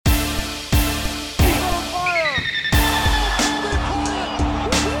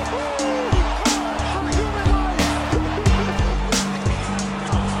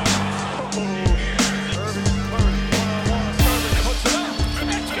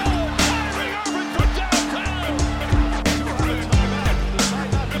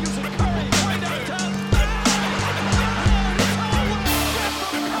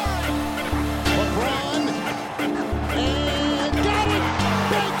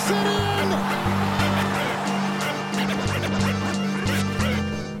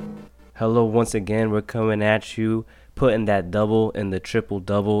Hello, once again, we're coming at you, putting that double in the triple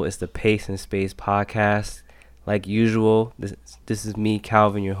double. It's the Pace and Space podcast. Like usual, this is me,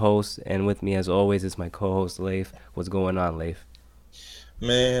 Calvin, your host, and with me, as always, is my co-host Leif. What's going on, Leif?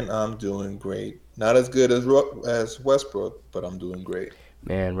 Man, I'm doing great. Not as good as Westbrook, but I'm doing great.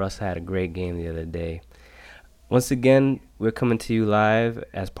 Man, Russ had a great game the other day. Once again, we're coming to you live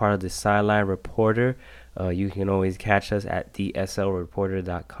as part of the Sideline Reporter. You can always catch us at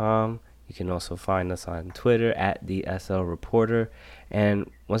theslreporter.com. You can also find us on Twitter at theslreporter.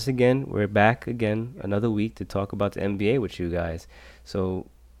 And once again, we're back again another week to talk about the NBA with you guys. So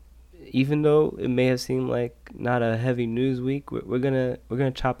even though it may have seemed like not a heavy news week, we're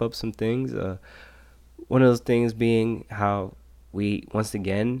gonna chop up some things. One of those things being how we once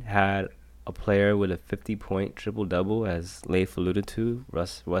again had a player with a 50-point triple double, as Leif alluded to,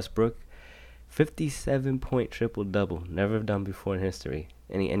 Russ Westbrook. 57-point triple double, never done before in history.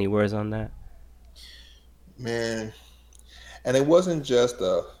 Any words on that? Man, and it wasn't just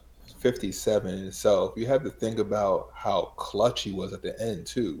a 57 in itself. You have to think about how clutch he was at the end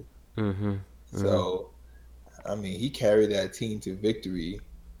too. Mm-hmm. Mm-hmm. So, I mean, he carried that team to victory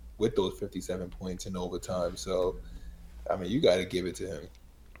with those 57 points in overtime. So, I mean, you got to give it to him.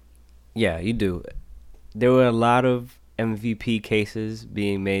 Yeah, you do. There were a lot of MVP cases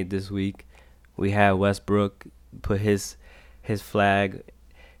being made this week. We had Westbrook put his flag,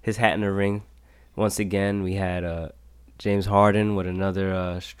 his hat in the ring. Once again, we had James Harden with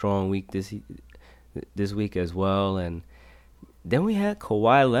another strong week this week as well, and then we had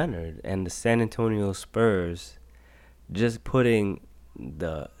Kawhi Leonard and the San Antonio Spurs just putting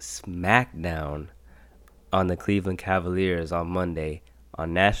the smackdown on the Cleveland Cavaliers on Monday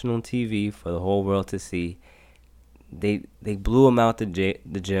on national TV for the whole world to see. They blew them out the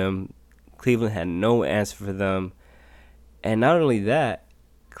gym. Cleveland had no answer for them. And not only that,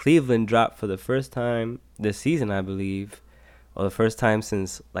 Cleveland dropped for the first time this season, I believe, or the first time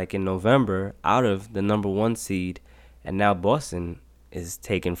since like in November, out of the number one seed, and now Boston is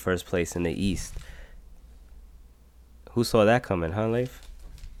taking first place in the East. Who saw that coming, huh, Leif?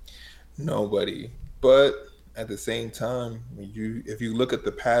 Nobody. But at the same time, if you look at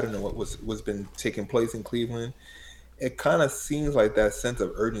the pattern of what's been taking place in Cleveland, it kind of seems like that sense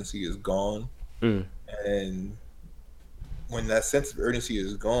of urgency is gone. Mm. And when that sense of urgency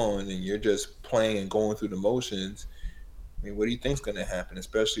is gone and you're just playing and going through the motions, I mean, what do you think's going to happen?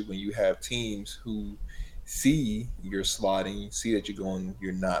 Especially when you have teams who see you're sliding, see that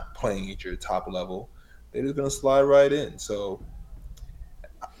you're not playing at your top level, they're just going to slide right in. So,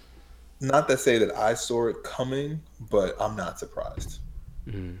 not to say that I saw it coming, but I'm not surprised.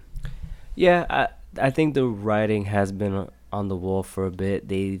 Mm. Yeah, I think the writing has been on the wall for a bit.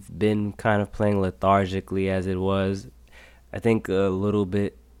 They've been kind of playing lethargically as it was. I think a little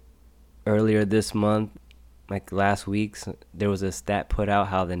bit earlier this month, like last week, there was a stat put out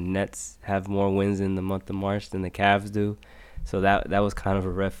how the Nets have more wins in the month of March than the Cavs do. So that was kind of a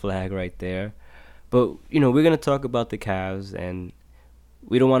red flag right there. But, we're going to talk about the Cavs, and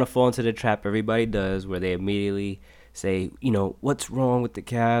we don't want to fall into the trap everybody does where they immediately say, what's wrong with the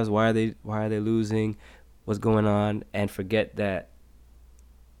Cavs? Why are they losing? What's going on? And forget that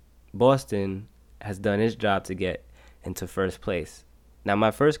Boston has done its job to get into first place. Now, my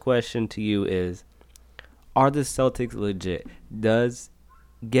first question to you is, are the Celtics legit? Does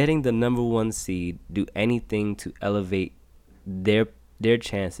getting the number one seed do anything to elevate their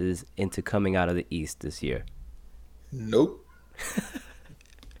chances into coming out of the East this year? Nope.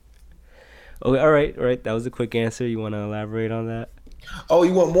 Okay, all right. That was a quick answer. You want to elaborate on that? Oh,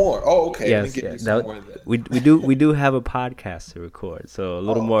 you want more? Oh, okay. Let me Yes, give yeah. you some more of that. We do have a podcast to record, so a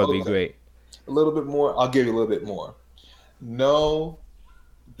little Oh, more would be okay. great. A little bit more. I'll give you a little bit more. No,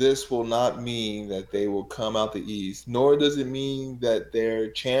 this will not mean that they will come out the East, nor does it mean that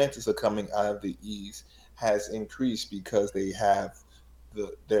their chances of coming out of the East has increased because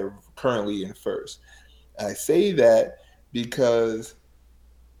they're currently in first. I say that because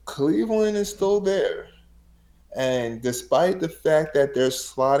Cleveland is still there. And despite the fact that they're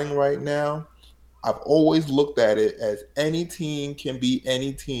sliding right now, I've always looked at it as any team can beat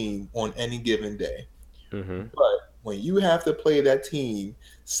any team on any given day. Mhm. But when you have to play that team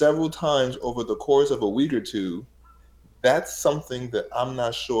several times over the course of a week or two, that's something that I'm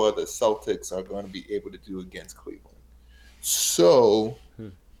not sure the Celtics are going to be able to do against Cleveland. So Hmm.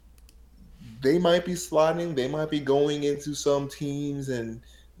 they might be sliding, they might be going into some teams and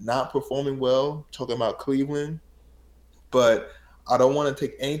not performing well, talking about Cleveland, but I don't want to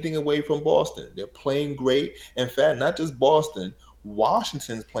take anything away from Boston. They're playing great. In fact, not just Boston,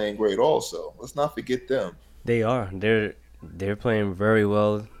 Washington's playing great also. Let's not forget them. They are. They're playing very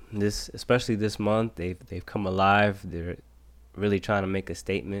well. This, especially this month, they've come alive. They're really trying to make a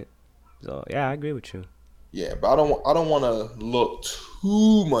statement. So yeah, I agree with you. Yeah, but I don't want to look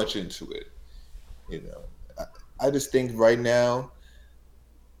too much into it. You know, I just think right now,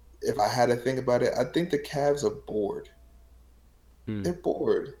 if I had to think about it, I think the Cavs are bored. Hmm. They're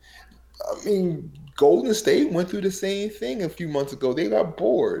bored. I mean, Golden State went through the same thing a few months ago. They got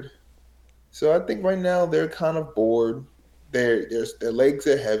bored. So I think right now they're kind of bored. Their legs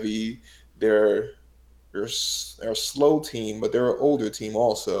are heavy. They're they're a slow team, but they're an older team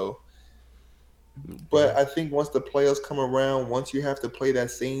also. Yeah. But I think once the playoffs come around, once you have to play that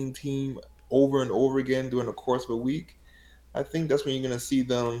same team over and over again during the course of a week, I think that's when you're going to see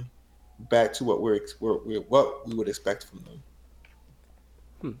them back to what we would expect from them.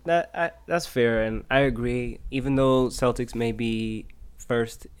 That's fair, and I agree. Even though Celtics may be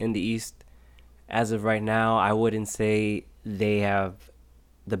first in the East as of right now, I wouldn't say they have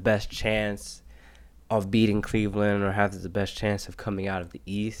the best chance of beating Cleveland or have the best chance of coming out of the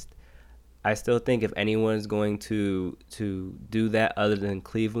East. I still think if anyone's going to do that other than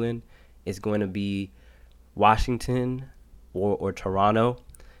Cleveland, it's going to be Washington or Toronto.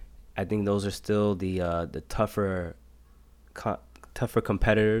 I think those are still the tougher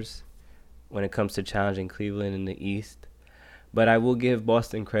competitors when it comes to challenging Cleveland in the East. But I will give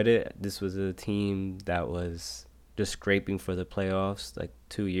Boston credit. This was a team that was just scraping for the playoffs like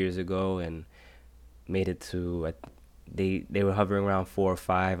 2 years ago and made it to. They were hovering around 4 or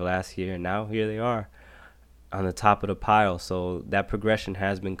 5 last year, and now here they are on the top of the pile. So that progression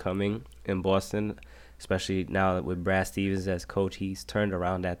has been coming in Boston, especially now with Brad Stevens as coach. He's turned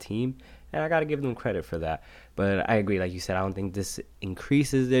around that team, and I got to give them credit for that. But I agree, like you said, I don't think this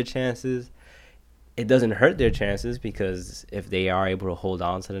increases their chances. It doesn't hurt their chances because if they are able to hold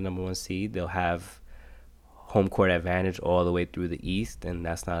on to the number one seed, they'll have home court advantage all the way through the East, and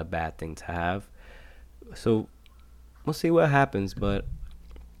that's not a bad thing to have. So we'll see what happens, but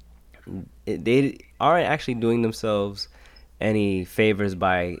they aren't actually doing themselves any favors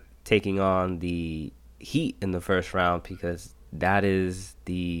by taking on the Heat in the first round because that is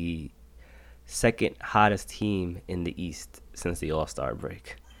the second hottest team in the East since the All Star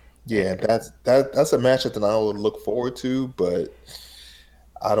break. Yeah, that's a matchup that I would look forward to, but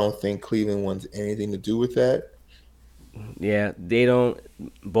I don't think Cleveland wants anything to do with that. Yeah, they don't.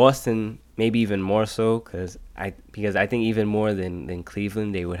 Boston maybe even more so because I think even more than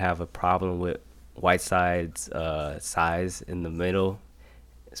Cleveland they would have a problem with Whiteside's size in the middle.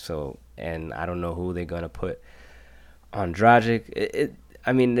 So and I don't know who they're gonna put on Dragic.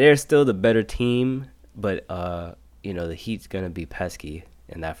 I mean they're still the better team, but the Heat's gonna be pesky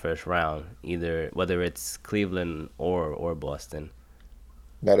in that first round, either whether it's Cleveland or Boston.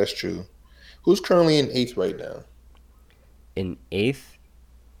 That is true. Who's currently in eighth right now? In eighth,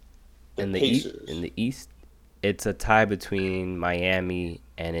 The in Pacers. the East, it's a tie between Miami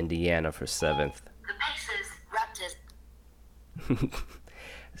and Indiana for seventh. The Pacers, Raptors.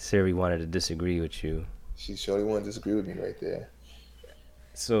 Siri wanted to disagree with you. She surely wouldn't disagree with me right there.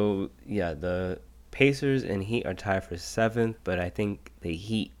 So yeah, the Pacers and Heat are tied for seventh, but I think the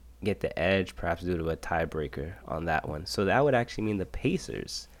Heat get the edge, perhaps due to a tiebreaker on that one. So that would actually mean the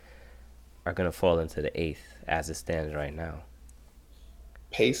Pacers are gonna fall into the eighth as it stands right now.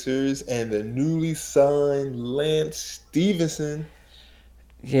 Pacers and the newly signed Lance Stevenson.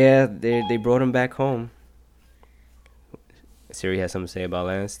 Yeah, they brought him back home. Siri has something to say about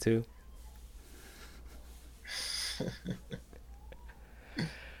Lance too.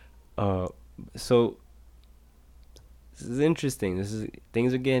 Uh, so this is interesting. This is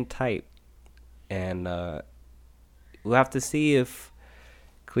things are getting tight, and we'll have to see if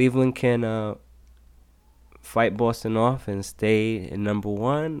Cleveland can fight Boston off and stay in number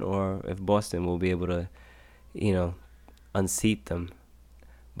one, or if Boston will be able to, you know, unseat them.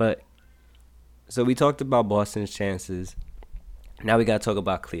 But so we talked about Boston's chances. Now we got to talk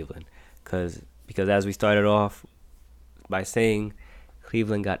about Cleveland, because as we started off by saying,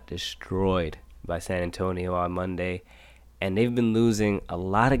 Cleveland got destroyed by San Antonio on Monday, and they've been losing a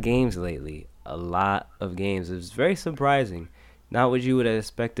lot of games lately. A lot of games. It was very surprising. Not what you would have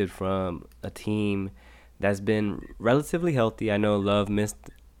expected from a team that's been relatively healthy. I know Love missed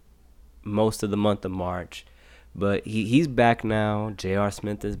most of the month of March, but he's back now. J.R.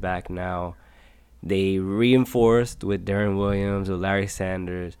 Smith is back now. They reinforced with Darren Williams, with Larry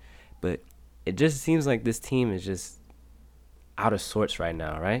Sanders, but it just seems like this team is just out of sorts right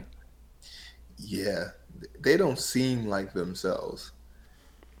now, right? Yeah, they don't seem like themselves.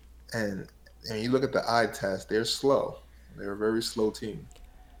 And you look at the eye test, they're slow. They're a very slow team.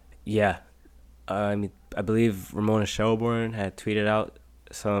 Yeah. I mean, I believe Ramona Shelburne had tweeted out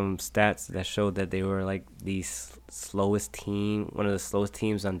some stats that showed that they were like the slowest team, one of the slowest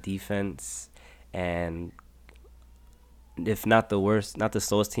teams on defense, and if not the worst, not the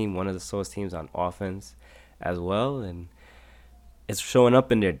slowest team, one of the slowest teams on offense as well. And it's showing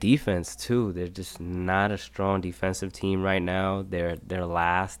up in their defense too. They're just not a strong defensive team right now. They're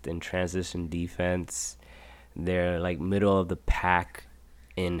last in transition defense. They're like middle of the pack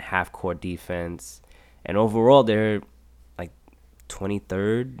in half court defense, and overall they're like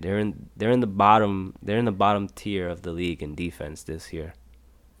 23rd. They're in the bottom. They're in the bottom tier of the league in defense this year.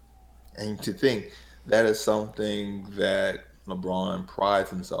 And to think that is something that LeBron prides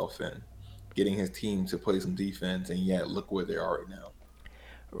himself in, getting his team to play some defense, and yet look where they are right now.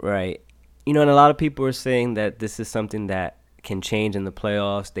 Right. And a lot of people are saying that this is something that can change in the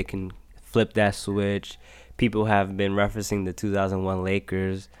playoffs. They can flip that switch. People have been referencing the 2001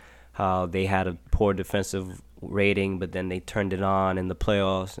 Lakers, how they had a poor defensive rating, but then they turned it on in the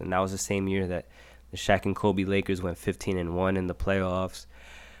playoffs, and that was the same year that the Shaq and Kobe Lakers went 15-1 in the playoffs.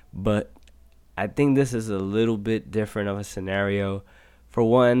 But I think this is a little bit different of a scenario. For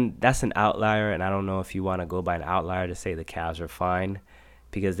one, that's an outlier, and I don't know if you want to go by an outlier to say the Cavs are fine,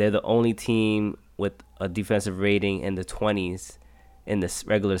 because they're the only team with a defensive rating in the 20s in the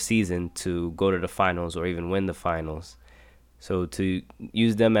regular season to go to the finals or even win the finals. So to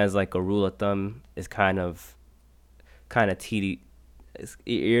use them as like a rule of thumb is kind of tedious.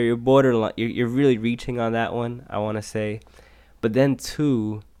 You're borderline. You're really reaching on that one, I want to say. But then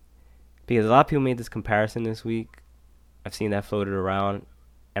too, because a lot of people made this comparison this week, I've seen that floated around,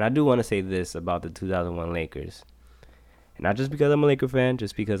 and I do want to say this about the 2001 Lakers. And not just because I'm a Laker fan,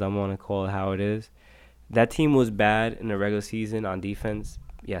 just because I want to call it how it is. That team was bad in the regular season on defense,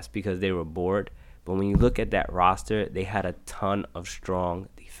 yes, because they were bored. But when you look at that roster, they had a ton of strong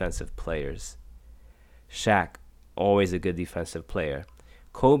defensive players. Shaq, always a good defensive player.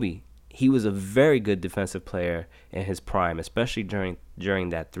 Kobe, he was a very good defensive player in his prime, especially during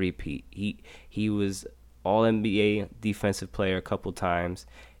that three-peat. He was all-NBA defensive player a couple times,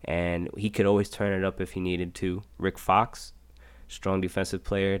 and he could always turn it up if he needed to. Rick Fox, strong defensive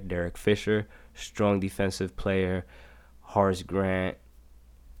player. Derek Fisher, strong defensive player. Horace Grant,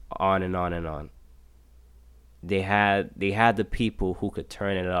 on and on and on. They had the people who could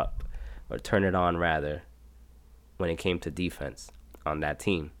turn it up, or turn it on rather, when it came to defense on that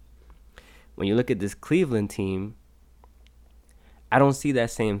team. When you look at this Cleveland team, I don't see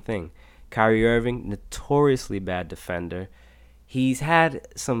that same thing. Kyrie Irving, notoriously bad defender. He's had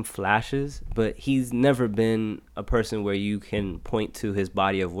some flashes, but he's never been a person where you can point to his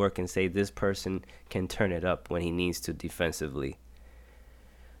body of work and say this person can turn it up when he needs to defensively.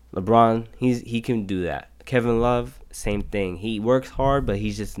 LeBron, he can do that. Kevin Love, same thing. He works hard, but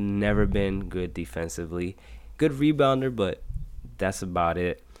he's just never been good defensively. Good rebounder, but that's about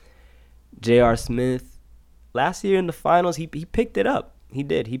it. J.R. Smith, last year in the finals, he picked it up. He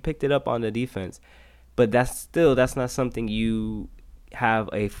did. He picked it up on the defense. But that's not something you have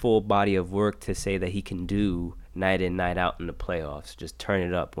a full body of work to say that he can do night in, night out in the playoffs. Just turn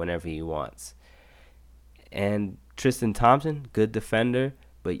it up whenever he wants. And Tristan Thompson, good defender,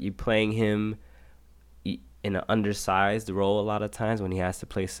 but you're playing him in an undersized role a lot of times when he has to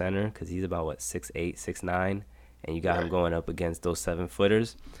play center because he's about, 6'8", 6'9", and you got him going up against those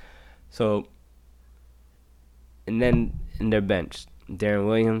 7-footers. So, and then in their bench, Darren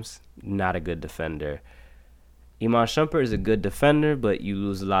Williams, not a good defender. Iman Shumpert is a good defender, but you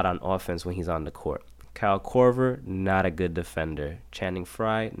lose a lot on offense when he's on the court. Kyle Korver, not a good defender. Channing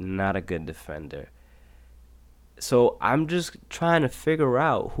Frye, not a good defender. So I'm just trying to figure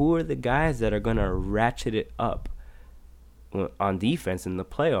out who are the guys that are going to ratchet it up on defense in the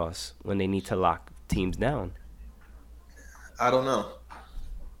playoffs when they need to lock teams down. I don't know.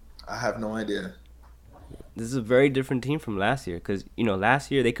 I have no idea. This is a very different team from last year because,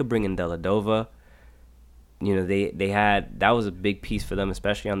 last year they could bring in Deladova. They had, that was a big piece for them,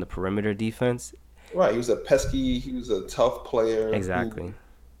 especially on the perimeter defense. Right. He was a tough player. Exactly.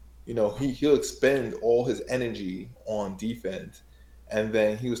 He'll expend all his energy on defense, and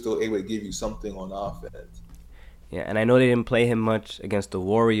then he was still able to give you something on offense. Yeah, and I know they didn't play him much against the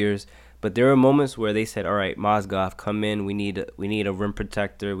Warriors, but there were moments where they said, all right, Mozgov, come in. We need a rim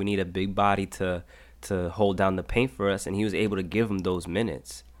protector. We need a big body to hold down the paint for us, and he was able to give them those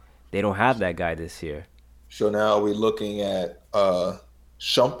minutes. They don't have that guy this year. So now we're looking at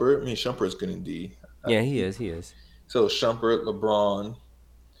Shumpert. I mean, Shumpert's good in D. Yeah, he is. So Shumpert, LeBron,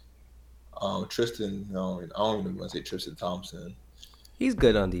 Tristan. No, I don't even want to say Tristan Thompson. He's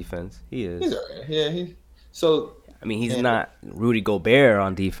good on defense. He is. He's all right. Yeah. He's not Rudy Gobert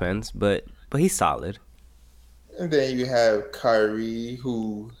on defense, but he's solid. And then you have Kyrie,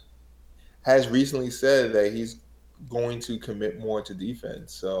 who has recently said that he's going to commit more to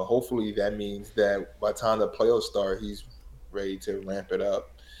defense. So hopefully that means that by the time the playoffs start, he's ready to ramp it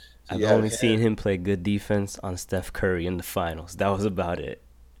up. So I've you have only him. seen him play good defense on Steph Curry in the finals. That was about it.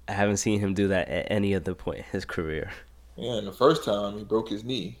 I haven't seen him do that at any other point in his career. Yeah, and the first time he broke his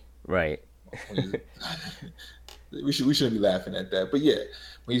knee. Right. When he's, we shouldn't be laughing at that, but yeah,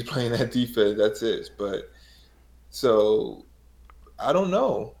 when he's playing that defense, that's it. But so I don't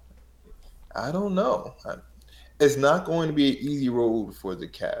know. I don't know. It's not going to be an easy road for the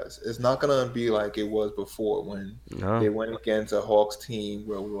Cavs. It's not going to be like it was before when they No. went against a Hawks team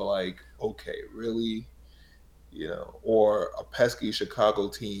where we were like, okay, really, or a pesky Chicago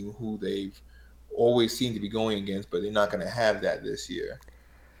team who they've always seemed to be going against, but they're not going to have that this year.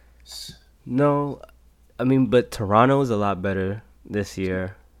 No. I mean, but Toronto's a lot better this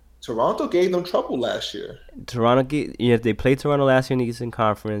year. Toronto gave them trouble last year. Yeah, they played Toronto last year in the Eastern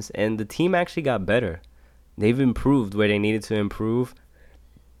Conference, and the team actually got better. They've improved where they needed to improve.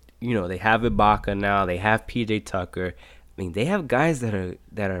 They have Ibaka now. They have PJ Tucker. I mean, they have guys that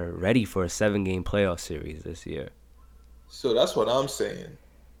are ready for a 7-game playoff series this year. So that's what I'm saying.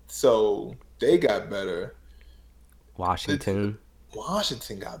 So they got better. Washington.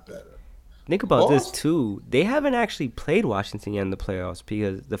 Washington got better. Think about this Boston, too. They haven't actually played Washington yet in the playoffs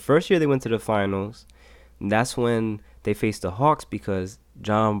because the first year they went to the finals, that's when they faced the Hawks because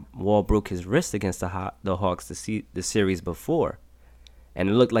John Wall broke his wrist against the Hawks the series before, and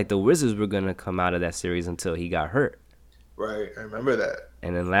it looked like the Wizards were gonna come out of that series until he got hurt. right? I remember that.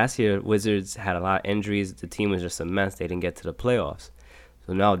 And then last year, Wizards had a lot of injuries. The team was just a mess. They didn't get to the playoffs.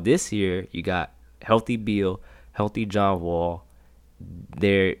 So now this year, you got healthy Beal, healthy John Wall.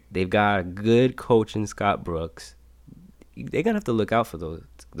 They've got a good coach in Scott Brooks. They're gonna have to look out for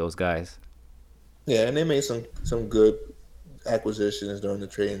those guys. Yeah, and they made some good acquisitions during the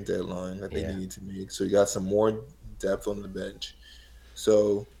trading deadline that they Yeah. needed to make. So you got some more depth on the bench.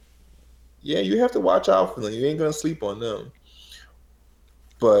 So yeah, you have to watch out for them. You ain't gonna sleep on them.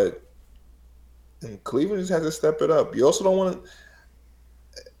 But and Cleveland just has to step it up. You also don't want to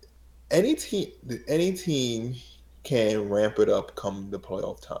any team can ramp it up come the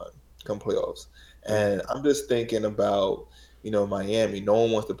playoff time, come playoffs. And I'm just thinking about, Miami. No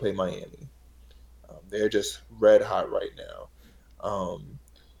one wants to play Miami. They're just red hot right now.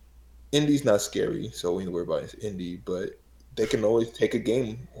 Indy's not scary, so we ain't worry about Indy, but they can always take a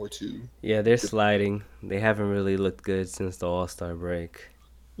game or two. Yeah, they're sliding. They haven't really looked good since the All-Star break.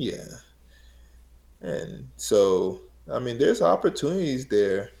 Yeah. And so, I mean, there's opportunities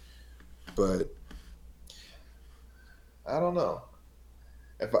there, but I don't know.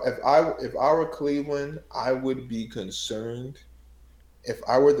 If I were Cleveland, I would be concerned. If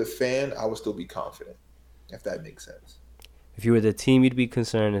I were the fan, I would still be confident. If that makes sense. If you were the team, you'd be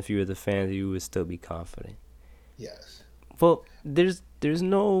concerned. If you were the fans, you would still be confident. Yes. Well, there's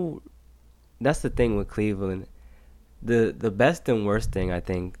no. That's the thing with Cleveland. The best and worst thing I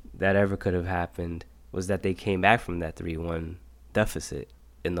think that ever could have happened was that they came back from that 3-1 deficit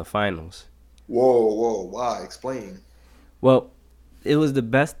in the finals. Whoa! Why? Explain. Well, it was the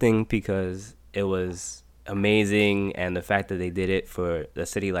best thing because it was amazing, and the fact that they did it for a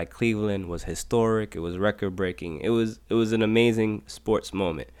city like Cleveland was historic. It was record breaking. It was an amazing sports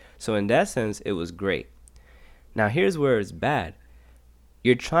moment. So in that sense, it was great. Now here's where it's bad.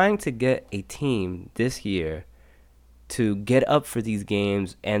 You're trying to get a team this year to get up for these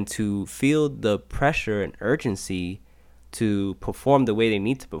games and to feel the pressure and urgency to perform the way they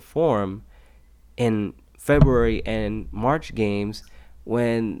need to perform in February and March games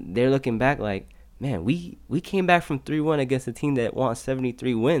when they're looking back like, man, we came back from 3-1 against a team that wants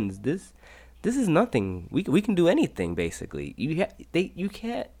 73 wins. This is nothing. We can do anything basically. You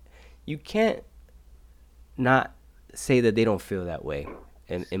can't not say that they don't feel that way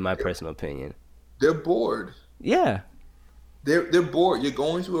in my personal opinion. They're bored. Yeah. They're bored. You're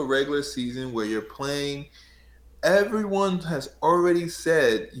going to a regular season where you're playing. Everyone has already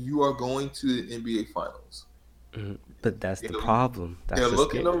said you are going to the NBA Finals. But that's You the know, problem. they're That's the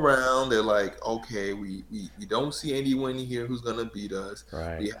looking scare. around. They're like, okay, we don't see anyone here who's going to beat us.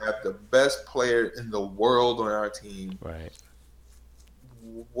 Right. We have the best player in the world on our team. Right.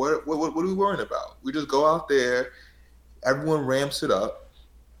 What are we worrying about? We just go out there. Everyone ramps it up,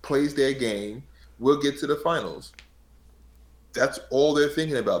 plays their game. We'll get to the finals. That's all they're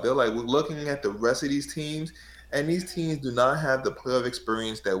thinking about. They're like, we're looking at the rest of these teams, and these teams do not have the playoff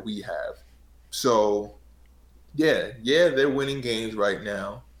experience that we have. So, yeah, they're winning games right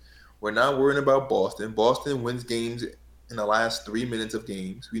now. We're not worrying about Boston. Boston wins games in the last 3 minutes of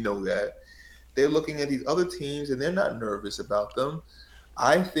games. We know that. they're looking at these other teams and they're not nervous about them.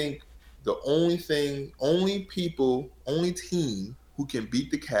 I think the only team who can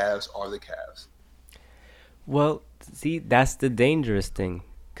beat the Cavs are the Cavs. Well, see, that's the dangerous thing,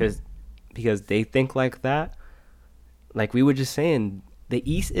 because they think like that. Like we were just saying, the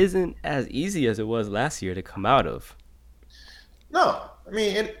East isn't as easy as it was last year to come out of. No, I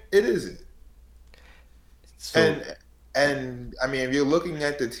mean it isn't. So And I mean, if you're looking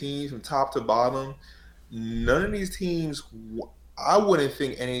at the teams from top to bottom, none of these teams. I wouldn't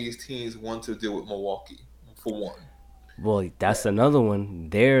think any of these teams want to deal with Milwaukee for one. well, that's another one.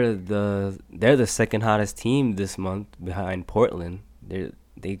 They're the second hottest team this month behind Portland.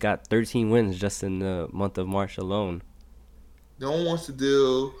 They got 13 wins just in the month of March alone. No one wants to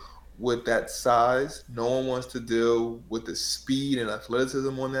deal with that size. No one wants to deal with the speed and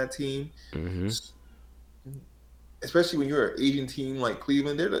athleticism on that team. Hmm. Especially when you're an Asian team like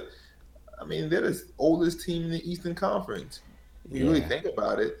Cleveland. They're the oldest team in the Eastern Conference. When you really Yeah, think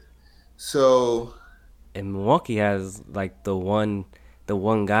about it. So and Milwaukee has like the one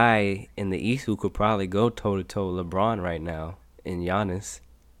guy in the East who could probably go toe to toe LeBron right now in Giannis.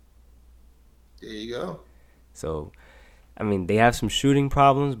 there you go. So I mean, they have some shooting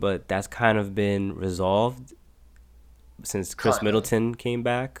problems, but that's kind of been resolved since Chris Kind of. Middleton came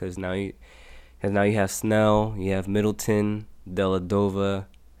back. Because now you have Snell, you have Middleton, Deladova.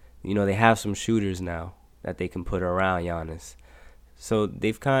 They have some shooters now that they can put around Giannis. So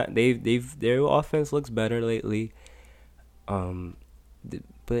their offense looks better lately. Um,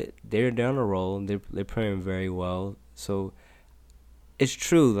 but they're down a roll. They're playing very well. So it's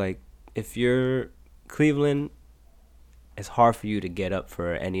true. Like if you're Cleveland, it's hard for you to get up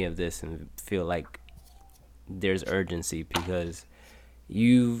for any of this and feel like there's urgency because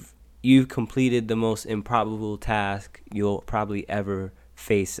you've completed the most improbable task you'll probably ever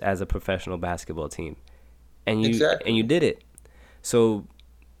face as a professional basketball team, and you Exactly. did it. So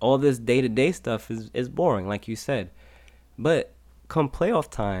all this day-to-day stuff is boring, like you said. But come playoff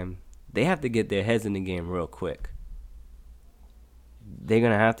time, they have to get their heads in the game real quick. They're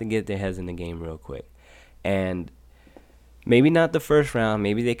gonna have to get their heads in the game real quick, and maybe not the first round.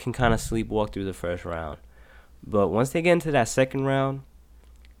 Maybe they can kind of sleepwalk through the first round. But once they get into that second round,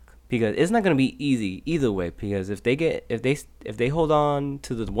 because it's not going to be easy either way. Because if they hold on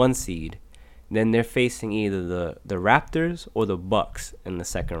to the one seed, then they're facing either the Raptors or the Bucks in the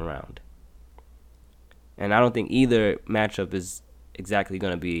second round. And I don't think either matchup is exactly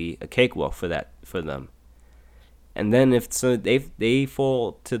going to be a cakewalk for them. And then if so they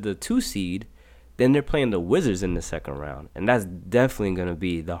fall to the 2 seed, then they're playing the Wizards in the second round, and that's definitely going to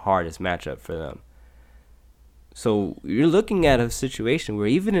be the hardest matchup for them. So you're looking at a situation where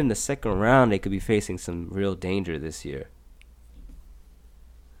even in the second round, they could be facing some real danger this year.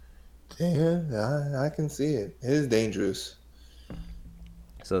 Yeah, I can see it. It is dangerous,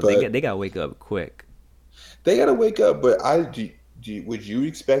 So they got but they got to wake up quick. they gotta wake up. But would you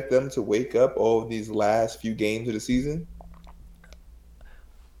expect them to wake up all of these last few games of the season?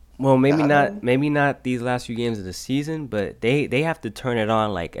 Well, maybe I not. don't. Maybe not these last few games of the season, but they have to turn it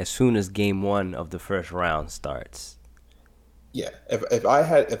on like as soon as game one of the first round starts. Yeah, if I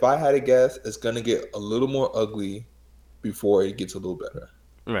had a guess, it's gonna get a little more ugly before it gets a little better.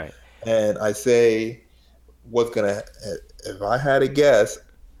 Right. And I say, what's gonna if I had a guess,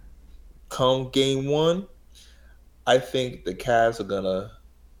 come game one, I think the Cavs are gonna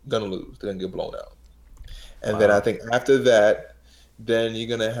lose. They're gonna get blown out. And then I Wow. think after that, then you're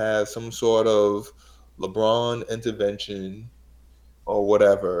gonna have some sort of LeBron intervention or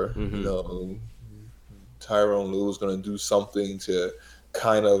whatever. Mhm. Tyrone Lue is gonna do something to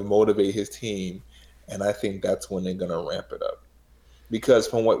kind of motivate his team, and I think that's when they're gonna ramp it up. Because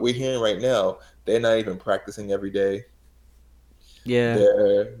from what we're hearing right now, they're not even practicing every day. Yeah.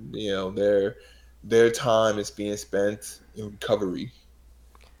 Their time is being spent in recovery.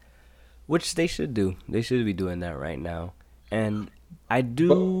 Which they should do. They should be doing that right now. And I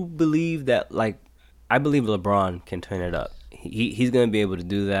But do believe that, like, I believe LeBron can turn it up. He's gonna be able to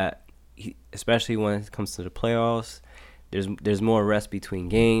do that, especially when it comes to the playoffs. There's more rest between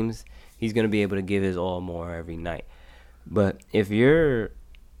games. He's gonna be able to give his all more every night. But if you're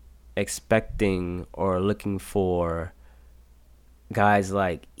expecting or looking for guys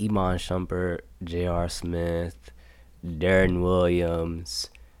like Iman Shumpert, J.R. Smith, Darren Williams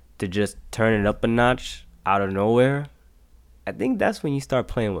to just turn it up a notch out of nowhere, I think that's when you start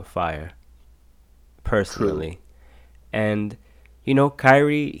playing with fire, true. personally. And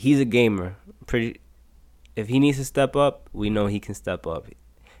Kyrie, he's a gamer. Pretty If he needs to step up, we know he can step up.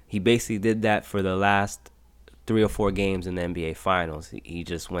 He basically did that for the last 3 or 4 games in the NBA Finals. He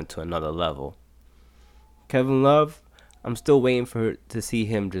just went to another level. Kevin Love, I'm still waiting to see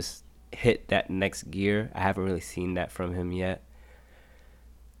him just hit that next gear. I haven't really seen that from him yet.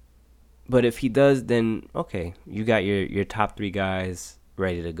 But if he does, then okay, you got your top three guys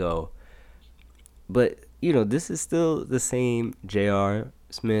ready to go. But this is still the same J.R.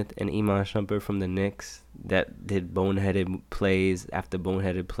 Smith and Iman Shumpert from the Knicks that did boneheaded plays after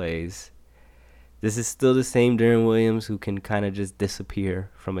boneheaded plays. This is still the same Deron Williams who can kind of just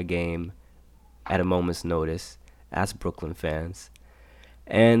disappear from a game at a moment's notice as Brooklyn fans.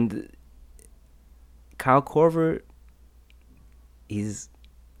 And Kyle Korver, he's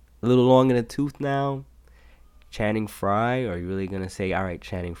a little long in the tooth now. Channing Frye, are you really going to say, all right,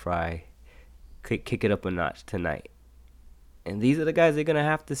 Channing Frye, kick it up a notch tonight? And these are the guys they're going to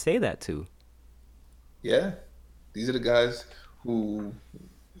have to say that to. Yeah. These are the guys who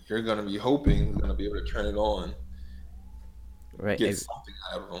you're going to be hoping is going to be able to turn it on. Right. Get something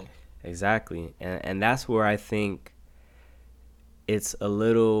out of them. Exactly. And that's where I think it's a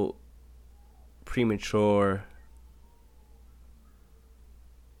little premature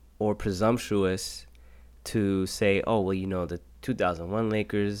or presumptuous to say, oh, well, the 2001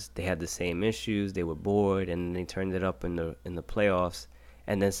 Lakers, they had the same issues, they were bored, and they turned it up in the playoffs,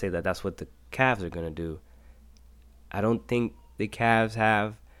 and then say that that's what the Cavs are going to do. I don't think the Cavs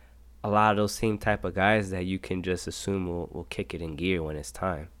have a lot of those same type of guys that you can just assume will kick it in gear when it's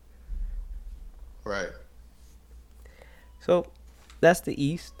time. Right. So that's the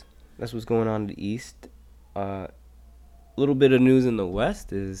East. That's what's going on in the East. A little bit of news in the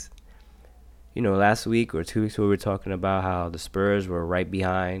West is, last week or 2 weeks we were talking about how the Spurs were right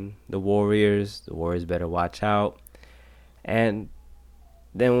behind the Warriors. The Warriors better watch out. And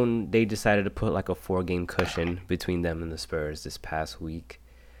then when they decided to put like a 4-game cushion between them and the Spurs this past week,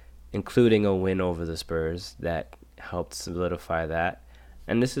 including a win over the Spurs that helped solidify that.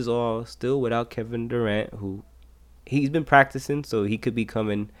 And this is all still without Kevin Durant, who he's been practicing, so he could be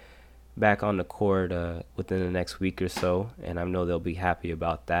coming back on the court within the next week or so, and I know they'll be happy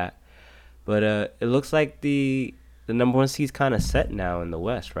about that. But it looks like the number one seed's kind of set now in the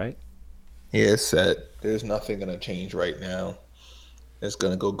West, right? Yeah, it's set. There's nothing going to change right now. It's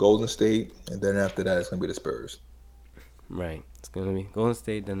going to go Golden State, and then after that, it's going to be the Spurs. Right. It's going to be Golden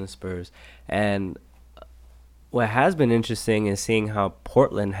State, then the Spurs. And what has been interesting is seeing how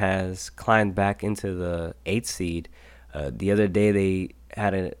Portland has climbed back into the 8th seed. The other day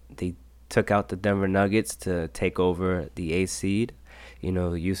they took out the Denver Nuggets to take over the 8th seed.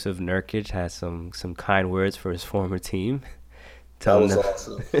 Yusuf Nurkic has some kind words for his former team. That was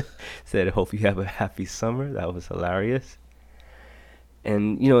awesome. Said, hope you have a happy summer. That was hilarious.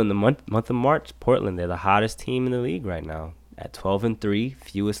 And, in the month of March, Portland, they're the hottest team in the league right now at 12-3,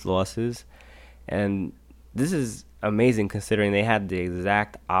 fewest losses. And this is amazing considering they had the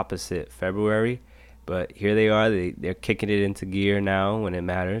exact opposite February. But here they are. They're kicking it into gear now when it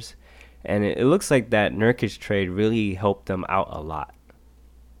matters. And it looks like that Nurkic trade really helped them out a lot.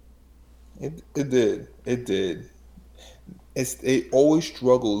 It did. It did. They always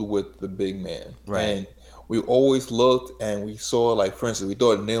struggled with the big man. Right. And we always looked and we saw, like, for instance, we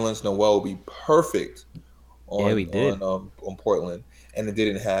thought Nerlens Noel would be perfect on Portland, and it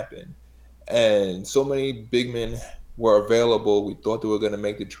didn't happen. And so many big men were available. We thought they were going to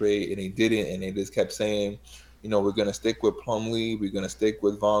make the trade, and they didn't. And they just kept saying, we're going to stick with Plumlee. We're going to stick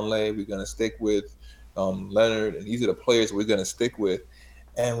with Vonleh. We're going to stick with Leonard. And these are the players we're going to stick with.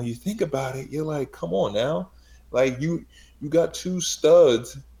 And when you think about it, you're like, come on now. Like, you got two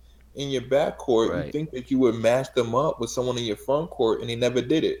studs in your backcourt. Right. You think that you would match them up with someone in your front court, and they never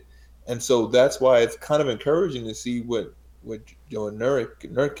did it. And so that's why it's kind of encouraging to see what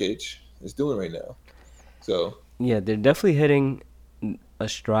Nurkic is doing right now. So yeah, they're definitely hitting a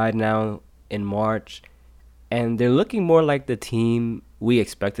stride now in March, and they're looking more like the team we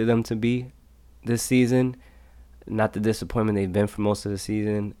expected them to be this season. Not the disappointment they've been for most of the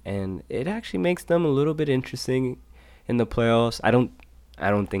season, and it actually makes them a little bit interesting in the playoffs. I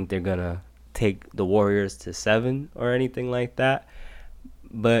don't think they're gonna take the Warriors to 7 or anything like that,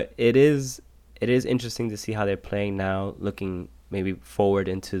 but it is interesting to see how they're playing now, looking maybe forward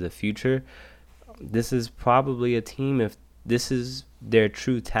into the future. This is probably a team, if this is their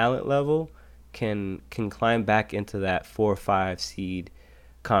true talent level, can climb back into that 4 or 5 seed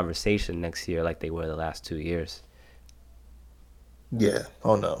conversation next year like they were the last 2 years. yeah,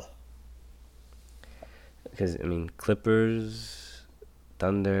 oh no. Because, Clippers,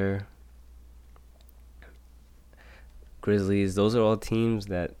 Thunder, Grizzlies, those are all teams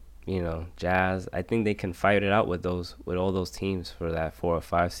that, Jazz, I think they can fight it out with all those teams for that 4 or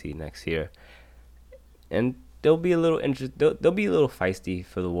 5 seed next year. And they'll be a little feisty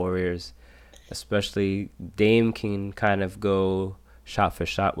for the Warriors. Especially Dame can kind of go shot for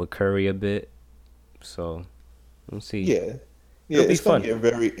shot with Curry a bit. So we'll see. Yeah, yeah, It'll be it's going to fun. be a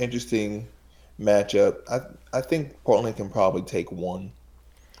very interesting matchup. I think Portland can probably take one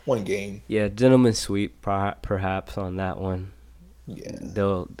game. Yeah, gentleman sweep perhaps on that one. Yeah,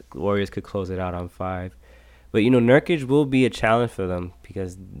 The Warriors could close it out on 5. But Nurkic will be a challenge for them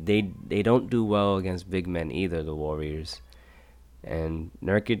because they don't do well against big men either. The Warriors and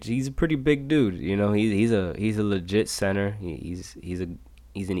Nurkic, he's a pretty big dude. He's a legit center. He's an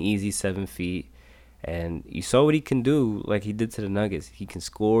easy 7 feet, and you saw what he can do. Like he did to the Nuggets, he can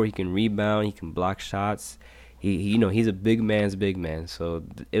score, he can rebound, he can block shots. He's a big man's big man. So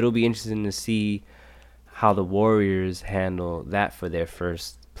it'll be interesting to see how the Warriors handle that for their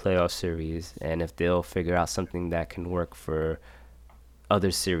first playoff series, and if they'll figure out something that can work for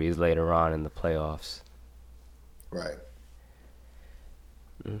other series later on in the playoffs. right.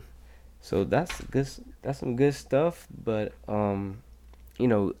 So that's good. That's some good stuff. But I want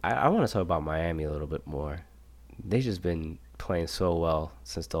to talk about Miami a little bit more. They've just been playing so well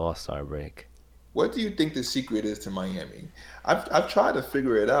since the All Star break. What do you think the secret is to Miami? I've tried to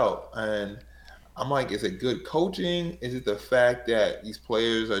figure it out, and I'm like, is it good coaching? Is it the fact that these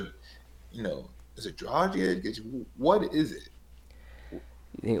players are, is it Dragic? What is it? You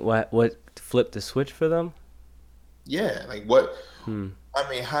think what flipped the switch for them? Yeah, like what? Hmm. I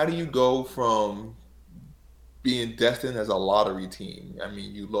mean, how do you go from being destined as a lottery team? I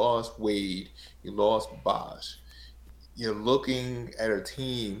mean, you lost Wade, you lost Bosh. You're looking at a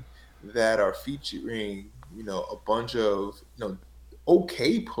team that are featuring, a bunch of,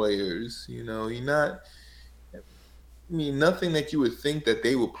 okay players. You're not. I mean, nothing that you would think that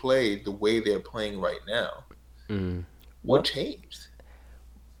they would play the way they're playing right now. Mm. What Well, changed?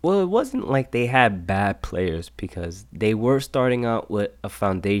 well, it wasn't like they had bad players because they were starting out with a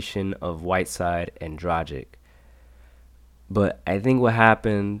foundation of Whiteside and Dragic. But I think what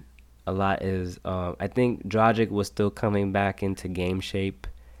happened a lot is I think Dragic was still coming back into game shape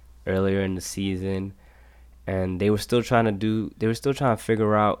earlier in the season, and they were still trying to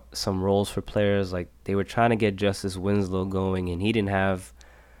figure out some roles for players. Like they were trying to get Justice Winslow going, and he didn't have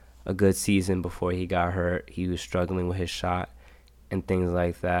a good season before he got hurt. He was struggling with his shot and things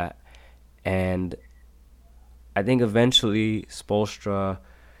like that. And I think eventually Spoelstra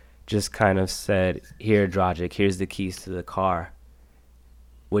just kind of said, "Here, Dragic, here's the keys to the car,"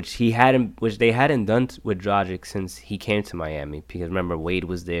 which they hadn't done with Dragic since he came to Miami. Because remember, Wade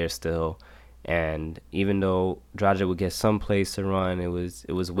was there still, and even though Dragic would get some plays to run, it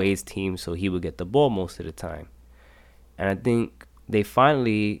was Wade's team, so he would get the ball most of the time. And I think they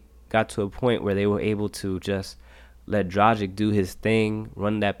finally got to a point where they were able to just let Dragic do his thing,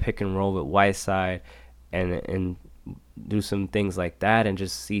 run that pick and roll with Whiteside, and do some things like that, and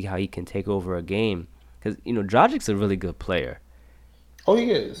just see how he can take over a game. Because Dragic's a really good player. Oh,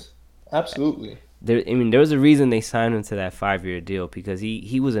 he is absolutely. There was a reason they signed him to that 5-year deal because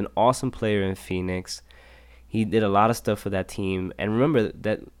he was an awesome player in Phoenix. He did a lot of stuff for that team. And remember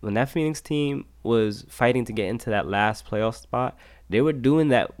that when that Phoenix team was fighting to get into that last playoff spot, they were doing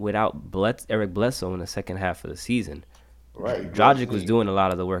that without Eric Bledsoe in the second half of the season. Right, Dragic was doing a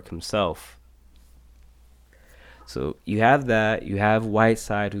lot of the work himself. So you have that. You have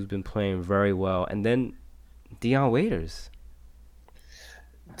Whiteside, who's been playing very well. And then Dion Waiters.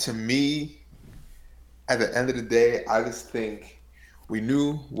 To me, at the end of the day, I just think we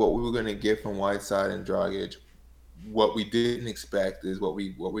knew what we were going to get from Whiteside and Dragic. What we didn't expect is what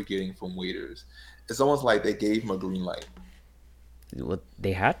we're getting from Waiters. It's almost like they gave him a green light. What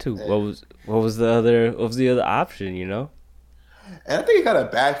they had to. And, What was the other option? and I think it kind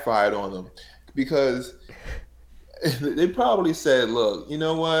of backfired on them because they probably said, look, you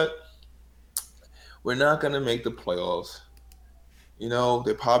know what? We're not going to make the playoffs.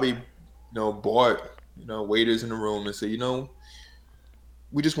 They probably, bought, waiters in the room and said,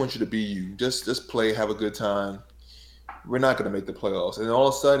 we just want you to be you. Just play, have a good time. We're not going to make the playoffs. And all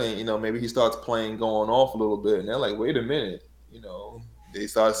of a sudden, maybe he starts playing, going off a little bit. And they're like, wait a minute. They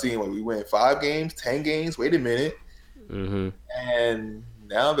start seeing like we win 5 games, 10 games. Wait a minute. Mm-hmm. And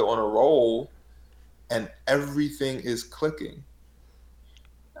now they're on a roll and everything is clicking.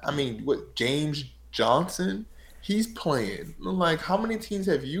 I mean, what, James Johnson? He's playing. Like, how many teams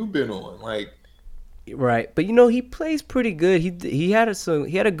have you been on? Like, Right, but he plays pretty good. He had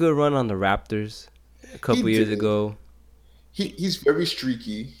a good run on the Raptors a he couple years did. ago. He's very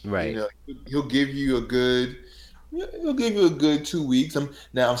streaky. Right. He'll give you a good. He'll give you a good 2 weeks.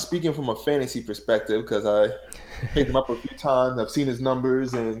 I'm speaking from a fantasy perspective because I picked him up a few times. I've seen his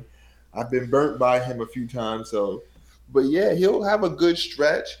numbers and I've been burnt by him a few times. So, but yeah, he'll have a good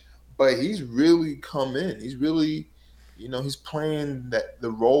stretch. but he's really come in. He's really, he's playing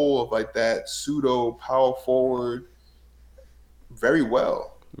the role of like that pseudo power forward very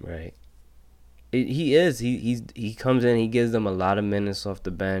well. Right. He is. He comes in. He gives them a lot of minutes off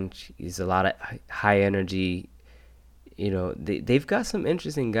the bench. He's a lot of high energy. They've got some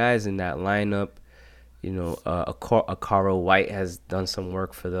interesting guys in that lineup. A Carl White has done some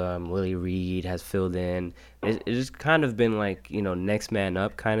work for them. Willie Reed has filled in. It's just kind of been like next man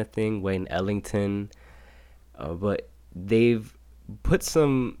up kind of thing. Wayne Ellington, but they've put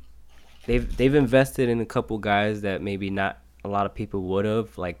some. They've invested in a couple guys that maybe not a lot of people would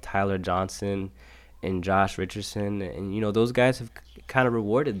have, like Tyler Johnson and Josh Richardson, and those guys have kind of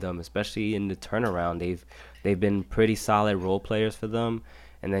rewarded them, especially in the turnaround. They've been pretty solid role players for them,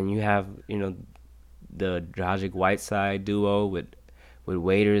 and then you have the Dragic Whiteside duo with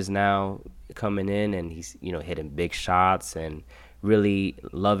Waiters now coming in, and he's hitting big shots and really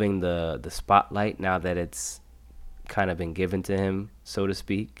loving the spotlight now that it's kind of been given to him, so to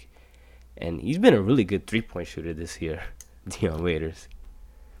speak. And he's been a really good 3-point shooter this year, Dion Waiters.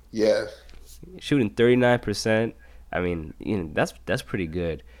 Yeah, shooting 39%. I mean, that's pretty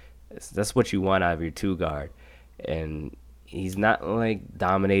good. That's what you want out of your two guard, and he's not like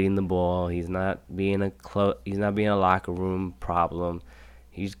dominating the ball. He's not being he's not being a locker room problem.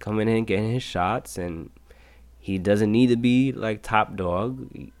 He's coming in getting his shots, and he doesn't need to be like top dog.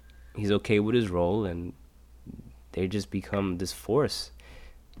 He's okay with his role, and they just become this force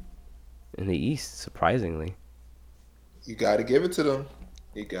in the East, surprisingly. you got to give it to them.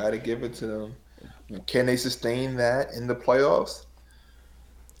 You got to give it to them. Can they sustain that in the playoffs?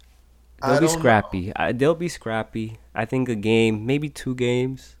 They'll I be don't know. scrappy. They'll be scrappy. I think a game, maybe 2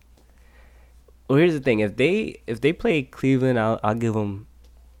 games. Well, here's the thing: if they play Cleveland, I'll give them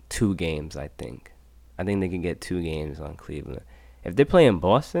 2 games. I think they can get 2 games on Cleveland. If they're playing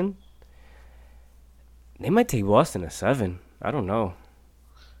Boston, they might take Boston to 7. I don't know.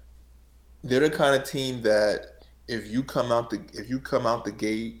 They're the kind of team that if you come out the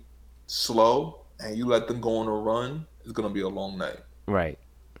gate slow and you let them go on a run, it's gonna be a long night Right?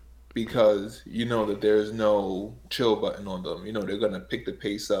 because you know that there's no chill button on them. You know they're gonna pick the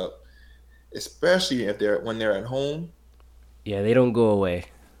pace up, especially if they're at home. Yeah, they don't go away.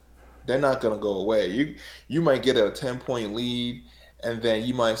 They're not gonna go away. You might get a 10-point lead, and then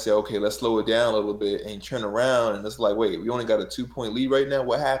you might say, okay, let's slow it down a little bit, and you turn around, and it's like, wait, we only got a 2-point lead right now.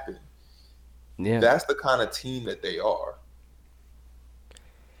 What happened? Yeah, That's the kind of team that they are,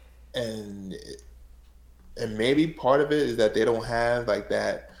 and and maybe part of it is that they don't have like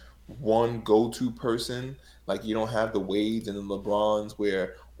that one go-to person. Like you don't have the Wades and the LeBrons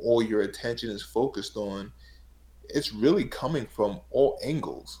where all your attention is focused on. It's really coming from all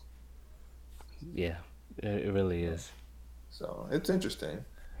angles. yeah, it really is. So it's interesting.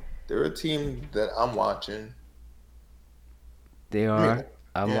 They're a team that I'm watching. They I mean, are.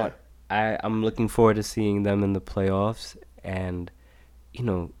 I'm yeah. wa- I'm looking forward to seeing them in the playoffs, and you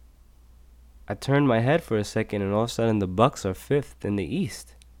know, I turned my head for a second, and all of a sudden the Bucks are fifth in the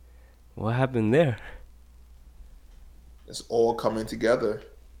East. What happened there? It's all coming together.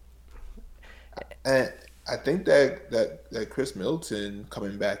 And I think that Chris Middleton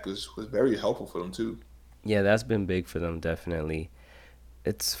coming back was very helpful for them too. Yeah, that's been big for them, definitely.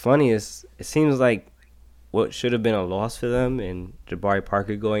 It's funny, it seems like what should have been a loss for them and Jabari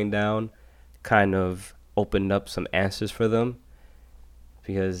Parker going down kind of opened up some answers for them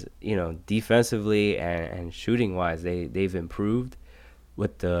because, defensively and shooting wise, they've improved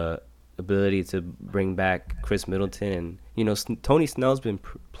with the ability to bring back Chris Middleton, and Tony Snell's been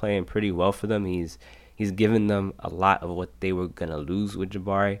playing pretty well for them. He's given them a lot of what they were gonna lose with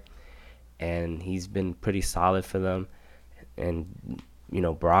Jabari, and he's been pretty solid for them. And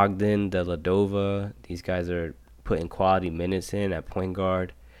Brogdon, Deladova, these guys are putting quality minutes in at point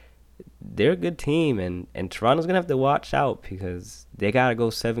guard. They're a good team, and Toronto's gonna have to watch out because they gotta go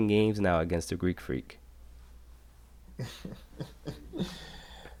 7 games now against the Greek Freak.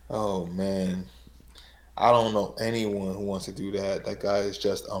 Oh man, I don't know anyone who wants to do that. That guy is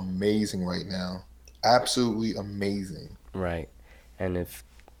just amazing right now. Absolutely amazing. Right. And if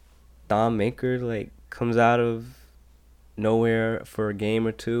Thon Maker comes out of nowhere for a game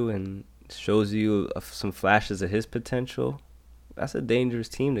or two and shows you some flashes of his potential, that's a dangerous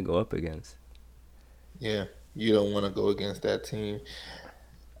team to go up against. Yeah, you don't want to go against that team.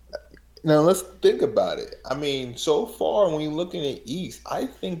 Now let's think about it. I mean, so far when you're looking at East, I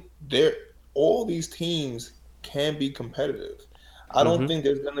think there all these teams can be competitive. I don't Mhm. think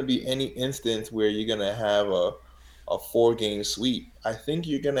there's going to be any instance where you're going to have a 4-game sweep. I think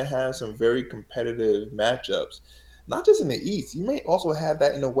you're going to have some very competitive matchups. not just in the East. You may also have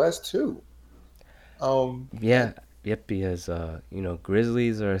that in the West too. Yeah, And yep. Because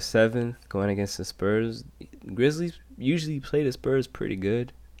Grizzlies are seventh going against the Spurs. Grizzlies usually play the Spurs pretty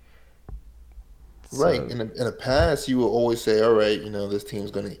good. right So in the past, you will always say, "All right, this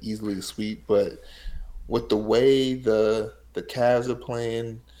team's going to easily sweep." But with the way the Cavs are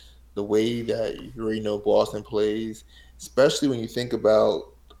playing, the way that you already know Boston plays, especially when you think about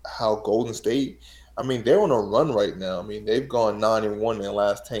how Golden State. I mean, they're on a run right now. I mean, they've gone 9-1 in the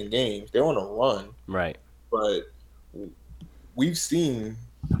last 10 games. They're on a run, right. but we've seen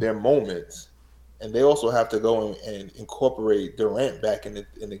their moments, and they also have to go and incorporate Durant back in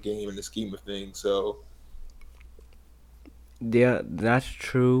the game in the scheme of things. So Yeah, that's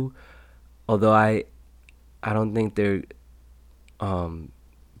true. Although I don't think they're um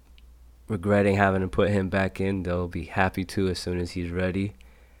regretting having to put him back in. They'll be happy to as soon as he's ready.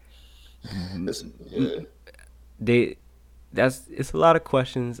 yeah. They it's a lot of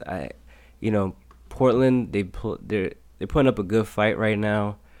questions. You know, Portland they're putting up a good fight right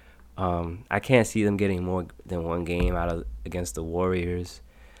now. I can't see them getting more than one game out of against the Warriors.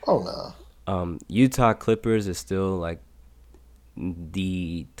 Oh no. Utah Clippers is still like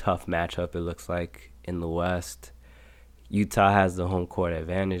the tough matchup. It looks like in the West. Utah has the home court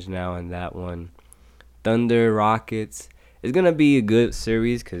advantage now in that one. Thunder Rockets. It's gonna be a good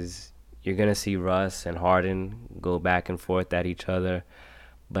series because you're gonna see Russ and Harden go back and forth at each other.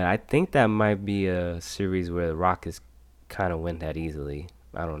 But I think that might be a series where the Rockets kind of win that easily.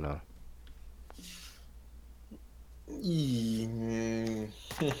 I don't know. Mm.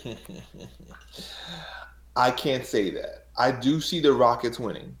 I can't say that. I do see the Rockets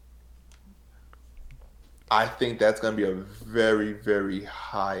winning. I think that's going to be a very, very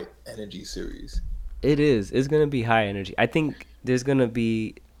high energy series. It is. It's gonna be high energy. I think there's gonna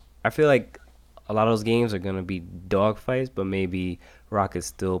be. I feel like a lot of those games are gonna be dogfights, but maybe Rockets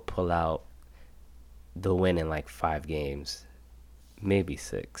still pull out the win in like 5 games, maybe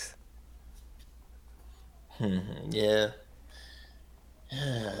 6. Yeah.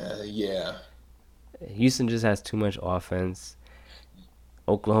 Yeah. Houston just has too much offense.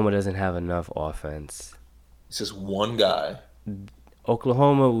 Oklahoma doesn't have enough offense. It's just one guy.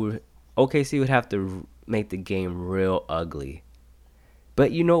 OKC would have to make the game real ugly.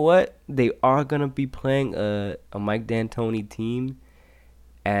 But you know what? They are gonna be playing a Mike D'Antoni team,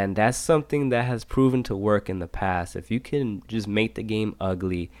 and that's something that has proven to work in the past. If you can just make the game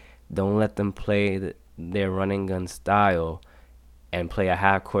ugly, don't let them play their running gun style, and play a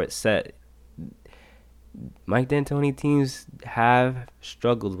half court set. Mike D'Antoni teams have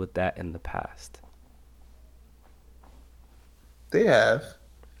struggled with that in the past. They have.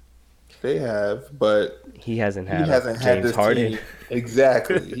 They have, but He hasn't he had a hasn't had James this Harden. team.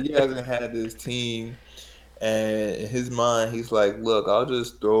 Exactly. He hasn't had this team. And in his mind, he's like, look, I'll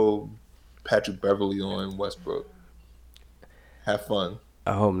just throw Patrick Beverly on Westbrook. Have fun.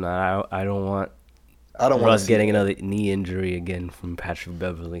 I hope not. I don't want I don't want to Russ see getting that. another knee injury again from Patrick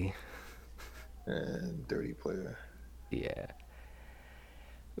Beverly. Dirty player. Yeah.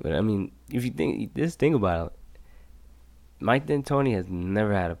 But I mean, if you think about it, Mike D'Antoni has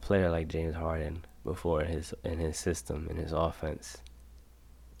never had a player like James Harden before in his system, in his offense.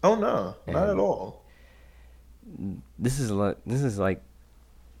 Oh no, not at And all. this is like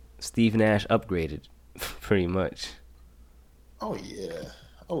Steve Nash upgraded, pretty much. Oh yeah.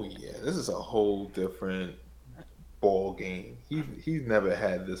 Oh yeah. This is a whole different ball game. He's never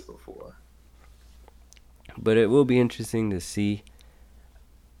had this before. But it will be interesting to see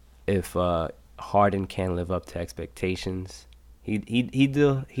if Harden can live up to expectations.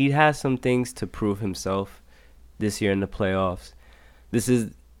 He has some things to prove himself this year in the playoffs. This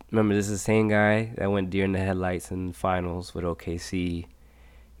is Remember, this is the same guy that went deer in the headlights in the finals with OKC.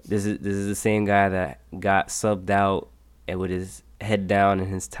 This is the same guy that got subbed out and with his head down in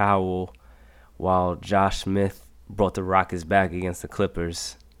his towel while Josh Smith brought the Rockets back against the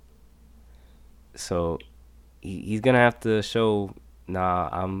Clippers. So he's gonna have to show, nah,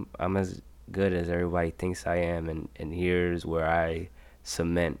 I'm as good as everybody thinks I am, and here's where I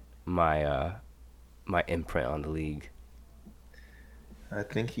cement my imprint on the league. I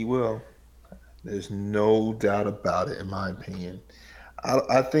think he will. There's no doubt about it, in my opinion.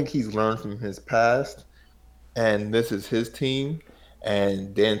 I think he's learned from his past, and this is his team,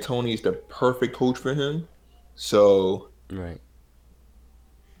 and D'Antoni is the perfect coach for him. So Right.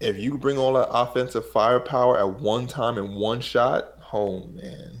 if you bring all that offensive firepower at one time in one shot, oh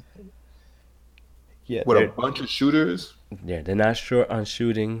man, Yeah, with a bunch of shooters, they're not short on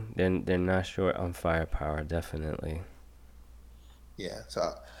shooting. They're not short on firepower. Definitely. yeah.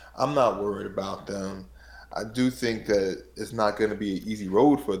 So I'm not worried about them. I do think that it's not going to be an easy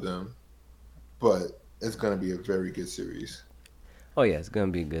road for them, but it's going to be a very good series. Oh yeah, it's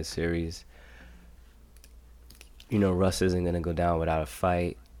gonna be a good series. You know, Russ isn't gonna go down without a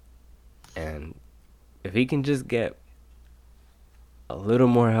fight, and if he can just get a little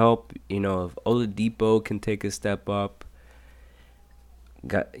more help, you know, if Oladipo can take a step up,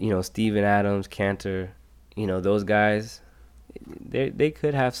 got Steven Adams, Cantor, those guys, they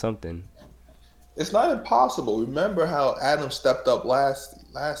could have something. It's not impossible. Remember how Adam stepped up last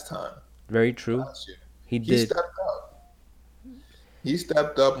time, Very true. last year. He He did. stepped up. He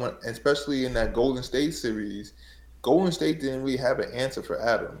stepped up, especially in that Golden State series. Golden State didn't really have an answer for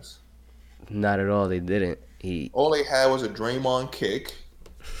Adams. Not at all. They didn't. He. All they had was a Draymond kick,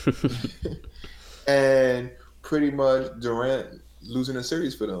 and pretty much Durant losing the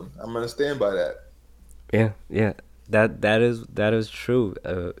series for them. I'm gonna stand by that. Yeah, yeah. That is true.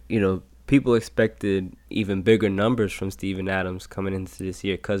 People expected even bigger numbers from Steven Adams coming into this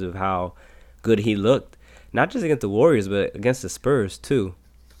year because of how good he looked, not just against the Warriors but against the Spurs too.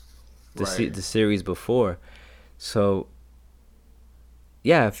 Right. The series before. So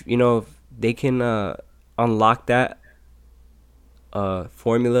yeah, if they can unlock that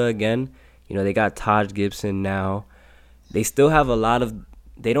formula again, they got Taj Gibson now. They still have a lot of.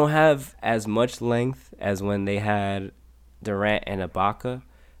 They don't have as much length as when they had Durant and Ibaka,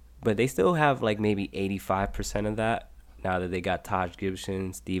 but they still have like maybe 85% of that now that they got Taj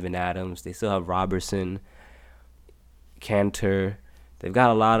Gibson, Steven Adams. They still have Robertson, Cantor. They got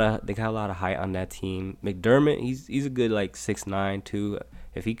a lot of height on that team. McDermott, he's a good like 6'9" too.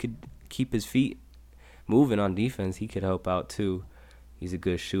 If he could keep his feet moving on defense, he could help out too. He's a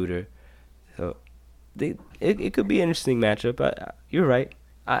good shooter. So it could be an interesting matchup. You're right.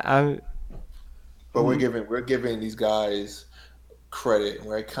 I But we're giving these guys credit, and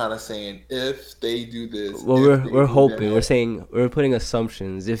we're kind of saying if they do this, well, if they we're do hoping. We're that, saying we're putting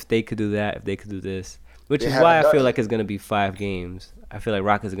assumptions. If they could do that, if they could do this, which they is why haven't I done feel it. like it's gonna be 5 games. I feel like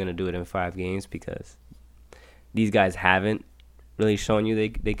Rockets are gonna do it in 5 games because these guys haven't really shown you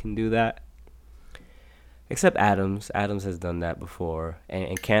they can do that. Except Adams. Adams has done that before,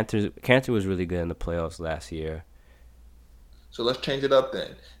 and Cantor was really good in the playoffs last year. So let's change it up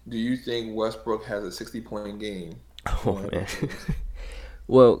then. Do you think Westbrook has a 60-point game in Oh one of man. those games?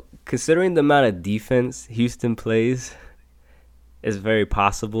 Well, considering the amount of defense Houston plays, it's very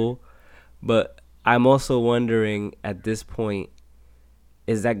possible. But I'm also wondering at this point,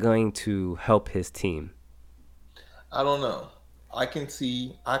 is that going to help his team? I don't know. I can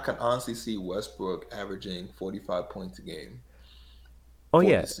honestly see Westbrook averaging 45 points a game Oh for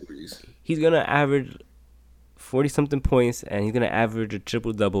yeah, the series. he's gonna average 40 something points, and he's gonna average a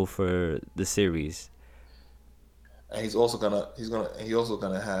triple double for the series. And he's also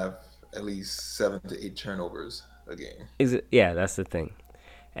gonna have at least 7 to 8 turnovers a game. Is it? Yeah, that's the thing.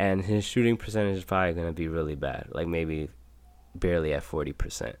 And his shooting percentage is probably gonna be really bad, like maybe barely at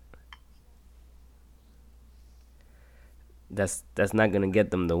 40%. That's not gonna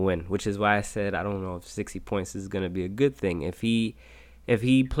get them the win, which is why I said I don't know if 60 points is gonna be a good thing. If he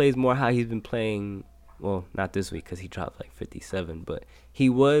plays more how he's been playing, well, not this week because he dropped like 57, but he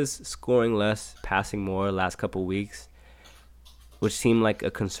was scoring less, passing more last couple weeks, which seemed like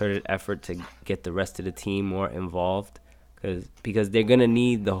a concerted effort to get the rest of the team more involved, because they're gonna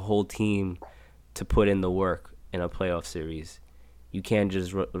need the whole team to put in the work in a playoff series. You can't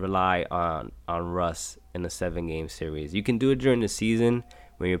just rely on Russ in a 7 game series. You can do it during the season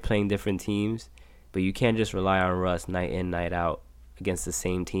when you're playing different teams, but you can't just rely on Russ night in, night out against the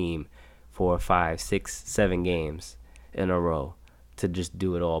same team for 5, 6, 7 games in a row to just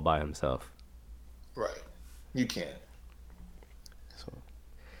do it all by himself. Right. You can. So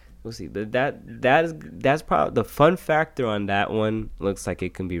we'll see. But that's probably the fun factor on that one. Looks like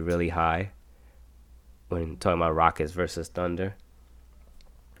it can be really high when talking about Rockets versus Thunder.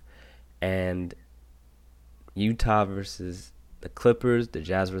 And Utah versus the Clippers, the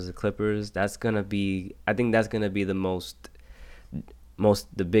Jazz versus the Clippers. I think that's gonna be the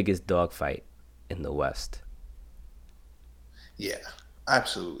biggest dogfight in the West. Yeah.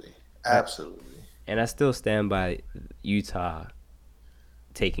 Absolutely. I, Absolutely. and I still stand by Utah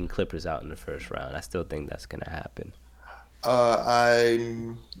taking Clippers out in the first round. I still think that's gonna happen. I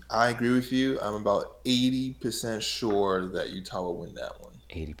agree with you. I'm about 80% sure that Utah will win that one.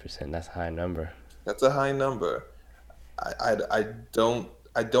 80%. That's a high number. That's a high number. I don't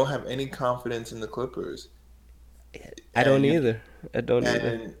have any confidence in the Clippers, I don't and you either. I don't either.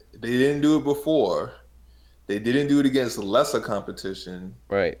 and they didn't do it before. They didn't do it against lesser competition.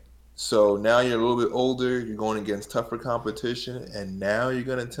 Right. So now you're a little bit older. You're going against tougher competition, and now you're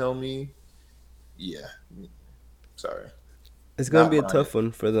gonna tell me Yeah, sorry, It's gonna not be a buying tough it.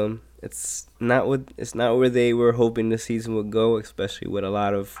 one for them. It's not where they were hoping the season would go, especially with a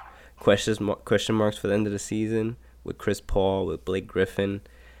lot of question marks for the end of the season with Chris Paul, with Blake Griffin,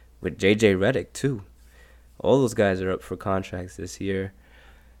 with JJ Redick too. All those guys are up for contracts this year.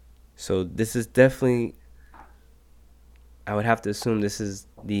 So this is definitely, I would have to assume this is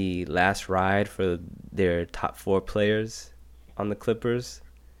the last ride for their top four players on the Clippers.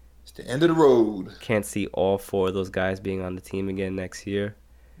 It's the end of the road. Can't see all four of those guys being on the team again next year.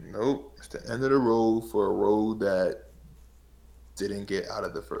 Nope, it's the end of the road for a road that didn't get out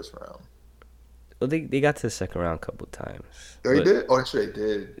of the first round. Well, they got to the second round a couple times. Oh, they did? Oh, that's right, they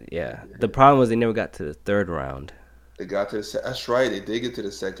did. Yeah. The problem was they never got to the third round. They got to the that's right, they did get to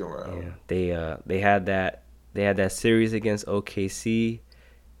the second round. Yeah. They had that series against OKC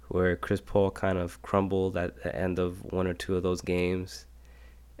where Chris Paul kind of crumbled at the end of one or two of those games.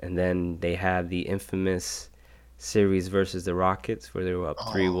 And then they had the infamous series versus the Rockets where they were up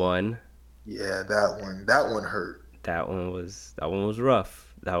 3-1. Yeah, that one hurt. That one was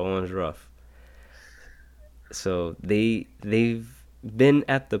rough. That one was rough. So they've been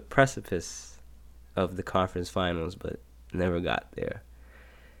at the precipice of the conference finals, but never got there.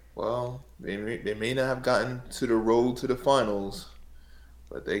 Well, they may not have gotten to the road to the finals,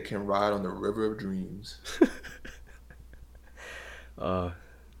 but they can ride on the river of dreams.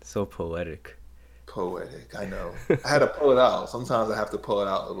 So poetic. Poetic, I know. I had to pull it out. Sometimes I have to pull it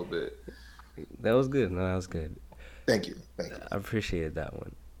out a little bit. That was good. No, that was good. Thank you. I appreciated that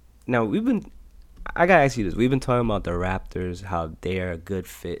one. Now I gotta ask you this. We've been talking about the Raptors, how they're a good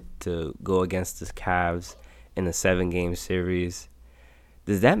fit to go against the Cavs in a 7-game series.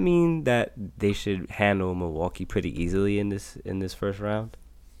 Does that mean that they should handle Milwaukee pretty easily in this first round?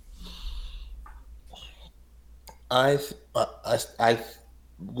 I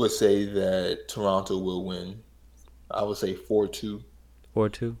would say that Toronto will win. I would say 4-2.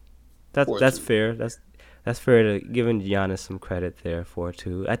 4-2. That's fair. That's fair to giving Giannis some credit there.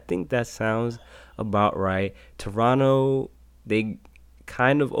 4-2. I think that sounds about right. Toronto, they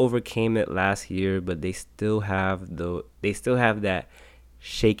kind of overcame it last year, but they still have that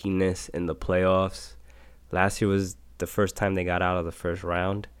shakiness in the playoffs. Last year was the first time they got out of the first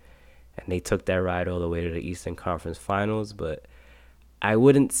round, and they took that ride all the way to the Eastern Conference Finals, but I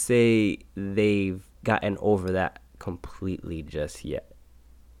wouldn't say they've gotten over that completely just yet.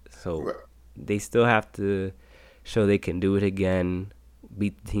 So they still have to show they can do it again,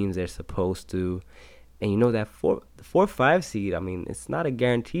 beat the teams they're supposed to. And you know that 4-5 seed, I mean, it's not a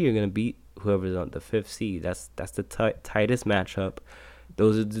guarantee you're going to beat whoever's on the 5th seed. That's the tightest matchup.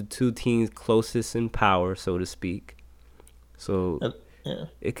 Those are the two teams closest in power, so to speak. So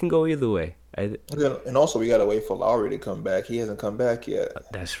it can go either way. And also, we got to wait for Lowry to come back. He hasn't come back yet.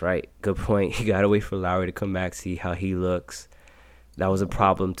 That's right. Good point. You got to wait for Lowry to come back, see how he looks. That was a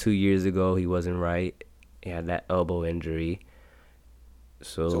problem 2 years ago. He wasn't right. He had that elbow injury.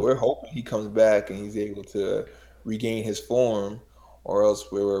 So we're hoping he comes back and he's able to regain his form, or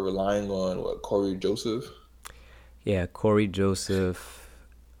else we were relying on Corey Joseph. Yeah, Corey Joseph.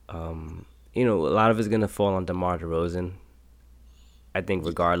 A lot of it's gonna fall on DeMar DeRozan. I think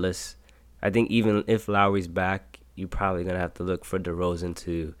regardless. I think even if Lowry's back, you're probably gonna have to look for DeRozan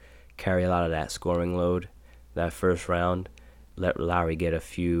to carry a lot of that scoring load that first round. Let Lowry get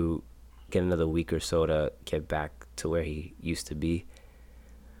another week or so to get back to where he used to be.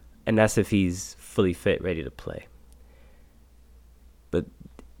 And that's if he's fully fit, ready to play. But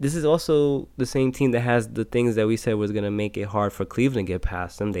this is also the same team that has the things that we said was going to make it hard for Cleveland to get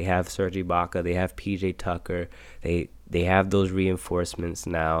past them. They have Serge Ibaka. They have PJ Tucker. They have those reinforcements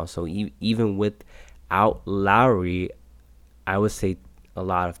now. So even without Lowry, I would say a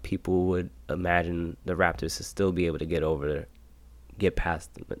lot of people would imagine the Raptors to still be able to get past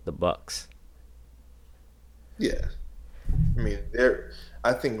the Bucks. Yeah. I mean,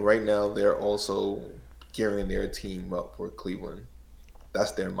 I think right now they're also gearing their team up for Cleveland.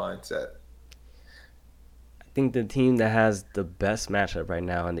 That's their mindset. I think the team that has the best matchup right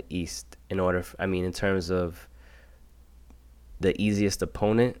now in the East, in terms of the easiest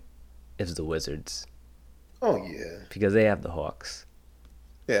opponent, is the Wizards. Oh, yeah. Because they have the Hawks.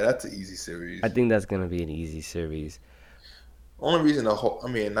 Yeah, that's an easy series. I think that's going to be an easy series. Only reason not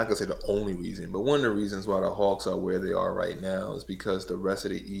gonna say the only reason, but one of the reasons why the Hawks are where they are right now is because the rest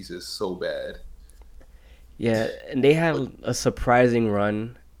of the East is so bad. Yeah, and they had a surprising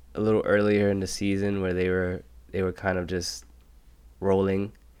run a little earlier in the season where they were kind of just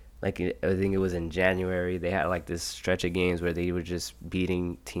rolling. Like I think it was in January, they had like this stretch of games where they were just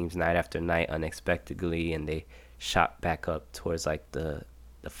beating teams night after night unexpectedly, and they shot back up towards like the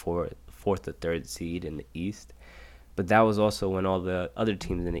fourth or third seed in the East. But that was also when all the other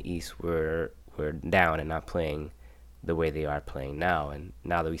teams in the East were down and not playing the way they are playing now. And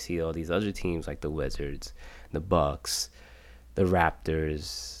now that we see all these other teams like the Wizards, the Bucks, the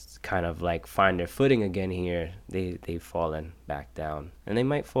Raptors kind of like find their footing again here, they've fallen back down. And they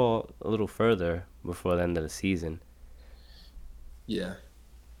might fall a little further before the end of the season. Yeah,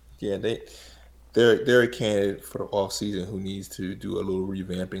 yeah, they're a candidate for the off season who needs to do a little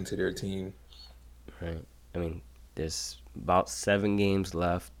revamping to their team. Right. I mean, there's about 7 games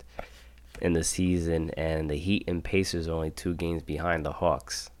left in the season, and the Heat and Pacers are only 2 games behind the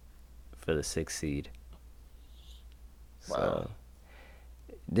Hawks for the 6th seed. Wow. So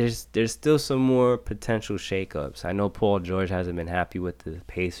there's still some more potential shakeups. I know Paul George hasn't been happy with the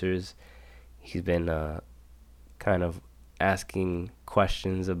Pacers. He's been kind of asking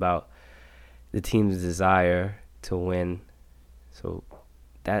questions about the team's desire to win. So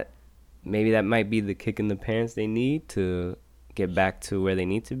maybe that might be the kick in the pants they need to get back to where they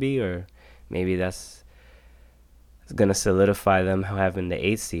need to be, or maybe that's going to solidify them having the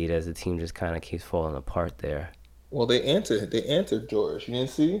 8th seed as the team just kind of keeps falling apart there. Well, they answered George. You didn't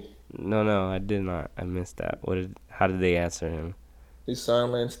see? No, I did not. I missed that. How did they answer him? They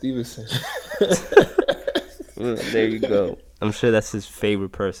signed Lance Stevenson. There you go. I'm sure that's his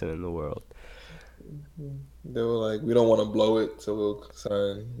favorite person in the world. They were like, we don't want to blow it, so we'll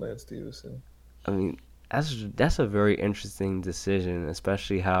sign Lance Stevenson. I mean, that's a very interesting decision,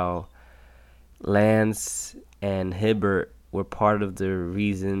 especially how Lance and Hibbert were part of the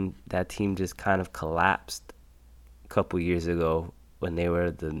reason that team just kind of collapsed a couple years ago when they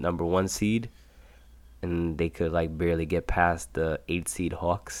were the number 1 seed and they could like barely get past the 8th seed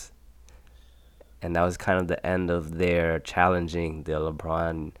Hawks. And that was kind of the end of their challenging the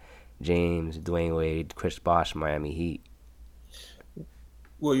LeBron James, Dwayne Wade, Chris Bosh Miami Heat.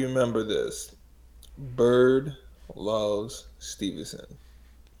 Well, you remember this. Bird loves Stevenson.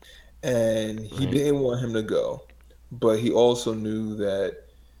 And he didn't want him to go. But he also knew that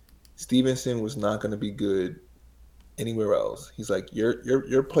Stevenson was not going to be good anywhere else. He's like,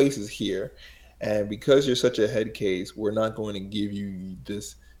 your place is here. And because you're such a head case, we're not going to give you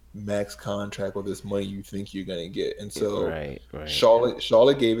this max contract or this money you think you're going to get. And so right.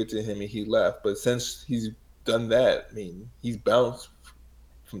 Charlotte gave it to him and he left. But since he's done that, I mean, he's bounced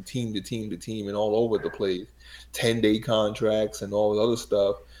from team to team to team and all over the place, 10-day contracts and all the other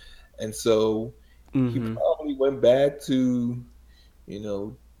stuff. And so he probably went back to,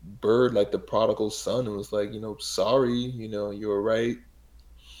 Bird like the prodigal son and was like, sorry, you were right.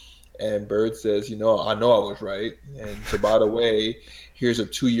 And Bird says, I know I was right. And so, by the way, here's a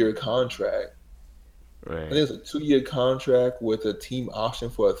 2-year contract. Right. I think it's a 2-year contract with a team option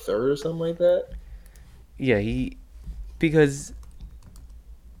for a third or something like that. Yeah, because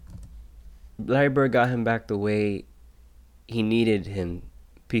Larry Bird got him back the way he needed him,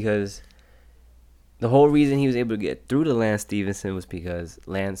 because the whole reason he was able to get through to Lance Stevenson was because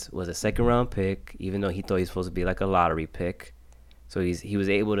Lance was a 2nd-round pick, even though he thought he was supposed to be like a lottery pick. So he was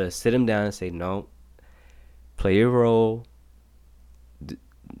able to sit him down and say, no, play your role,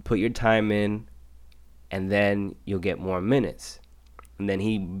 put your time in, and then you'll get more minutes. And then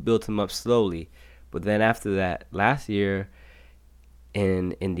he built him up slowly. But then after that, last year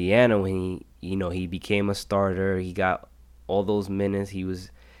in Indiana, when he became a starter, he got all those minutes. He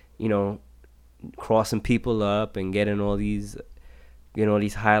was, crossing people up and getting all these,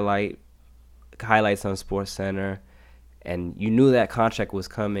 these highlights on SportsCenter. And you knew that contract was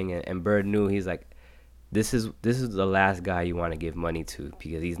coming, and Bird knew. He's like, this is the last guy you want to give money to,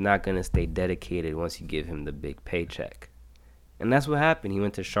 because he's not going to stay dedicated once you give him the big paycheck. And that's what happened. He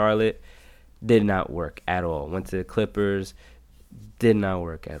went to Charlotte, did not work at all. Went to the Clippers, did not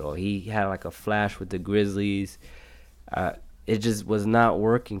work at all. He had like a flash with the Grizzlies. It just was not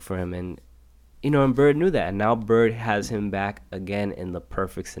working for him. And Bird knew that. And now Bird has him back again in the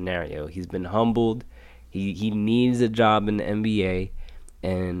perfect scenario. He's been humbled. He needs a job in the NBA,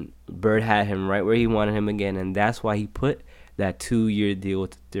 and Bird had him right where he wanted him again, and that's why he put that 2-year deal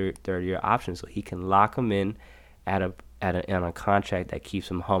with the third-year option, so he can lock him in on a contract that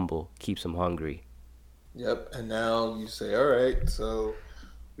keeps him humble, keeps him hungry. Yep, and now you say, all right, so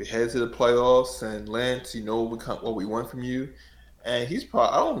we head to the playoffs, and Lance, what we want from you, and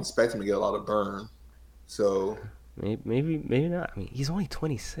I don't expect him to get a lot of burn, so maybe not. I mean, he's only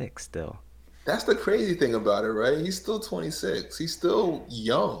 26 still. That's the crazy thing about it, right? He's still 26. He's still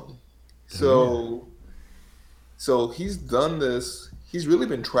young. So he's done this. He's really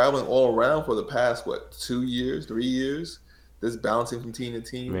been traveling all around for the past, 2 years, 3 years, just bouncing from team to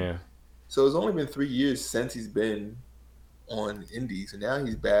team. Yeah. So it's only been 3 years since he's been on indies, and now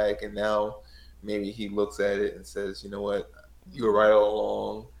he's back, and now maybe he looks at it and says, you know what, you were right all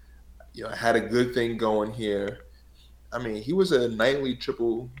along. I had a good thing going here. I mean, he was a nightly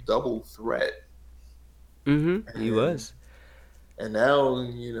triple double threat, He and was. now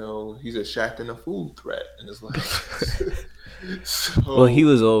he's a Shaq and a fool threat, and it's like Well, so. he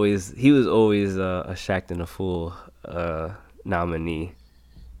was always a Shaq and a Fool nominee.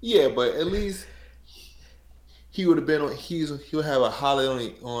 Yeah, but at least he would have been on. He'll have a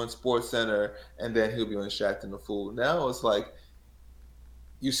highlight on Sports Center, and then he'll be on Shaq and the Fool. Now it's like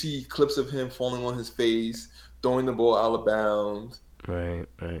you see clips of him falling on his face, throwing the ball out of bounds. Right,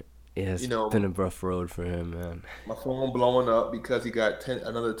 right. Yeah, You it's been know, a rough road for him, man. my phone blowing up because he got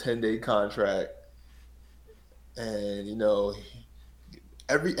another 10-day contract, and and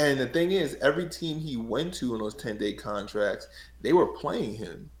the thing is, every team he went to in those 10-day contracts, they were playing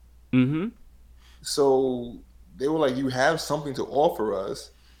him. Mm-hmm. So they were like, "You have something to offer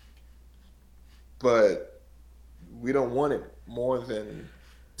us, but we don't want it more than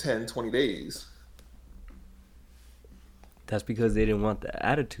 10, 20 days." That's because they didn't want the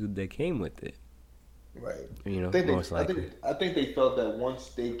attitude that came with it. Right. Most likely. I think they felt that once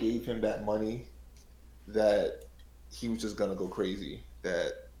they gave him that money, that he was just gonna go crazy.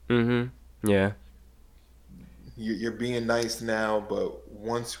 That Mm-hmm. Yeah. you're being nice now, but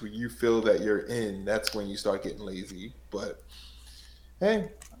once you feel that you're in, that's when you start getting lazy. But hey,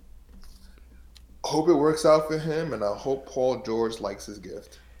 I hope it works out for him, and I hope Paul George likes his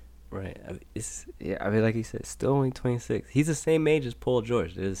gift. Right. I mean, like you said, still only 26. He's the same age as Paul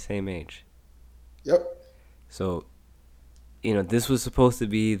George. They're the same age. Yep. So, this was supposed to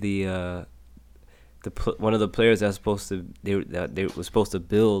be one of the players that's supposed to they were supposed to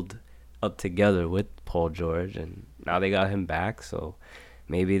build up together with Paul George, and now they got him back. So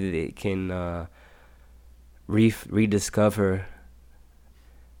maybe they can rediscover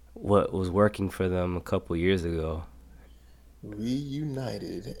what was working for them a couple years ago.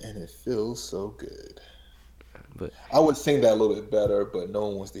 Reunited, and it feels so good. But I would sing that a little bit better, but no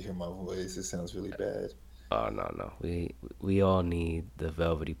one wants to hear my voice. It sounds really bad. oh no, we all need the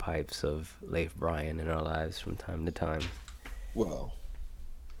velvety pipes of Leif Bryan in our lives from time to time. Well,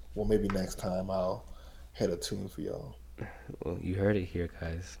 maybe next time I'll hit a tune for y'all. Well, you heard it here,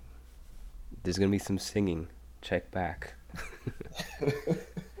 guys. There's gonna be some singing. Check back.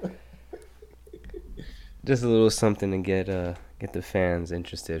 Just a little something to get the fans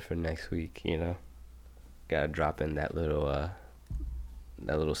interested for next week. Gotta drop in that little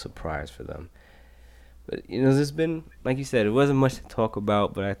surprise for them. But there's been, like you said, it wasn't much to talk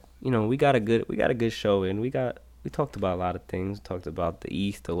about, but we got a good show in. We talked about a lot of things. Talked about the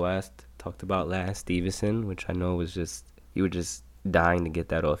East, the West. Talked about Lance Stevenson, which I know was you were just dying to get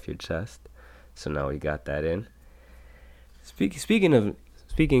that off your chest. So now we got that in. Speaking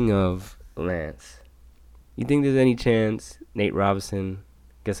of Lance, you think there's any chance Nate Robinson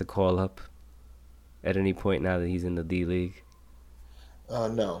gets a call up at any point now that he's in the D League?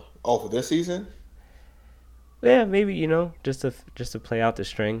 No. Oh, for this season? Yeah, maybe just to play out the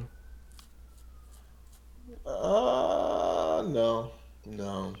string. No,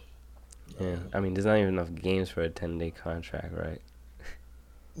 no. Yeah, I mean, there's not even enough games for a 10-day contract, right?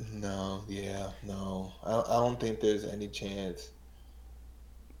 No, yeah, no. I don't think there's any chance.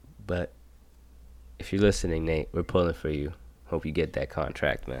 But if you're listening, Nate, we're pulling for you. Hope you get that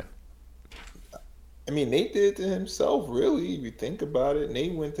contract, man. I mean, Nate did it to himself, really. If you think about it,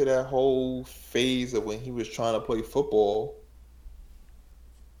 Nate went to that whole phase of when he was trying to play football,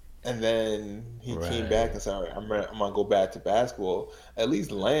 and then he came Right. back and said, "All right, I'm gonna go back to basketball." At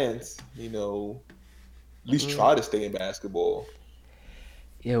least Lance, at least try to stay in basketball.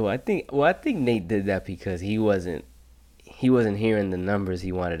 Yeah, well, I think Nate did that because he wasn't hearing the numbers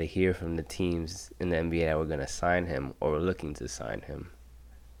he wanted to hear from the teams in the NBA that were going to sign him or were looking to sign him.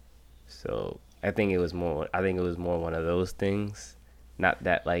 So I think it was more one of those things. Not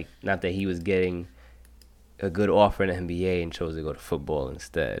that he was getting a good offer in the NBA and chose to go to football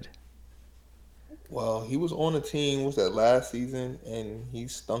instead. Well, he was on a team, was that last season, and he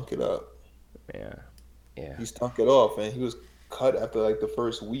stunk it up. Yeah, yeah, He stunk it off, and he was cut after like the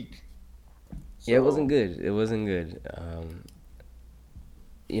first week. yeah. It wasn't So, good. It wasn't good.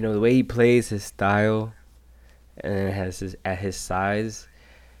 The way he plays, his style, and it has at his size,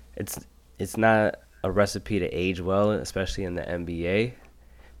 it's not a recipe to age well, especially in the NBA.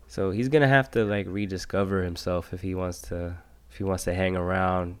 So he's gonna have to rediscover himself if he wants to hang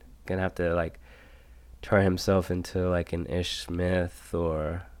around. Gonna have to turn himself into an Ish Smith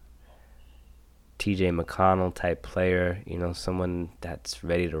or TJ McConnell type player, someone that's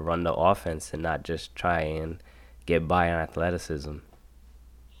ready to run the offense and not just try and get by on athleticism.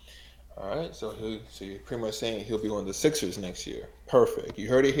 All right, so you're pretty much saying he'll be on the Sixers next year. Perfect. You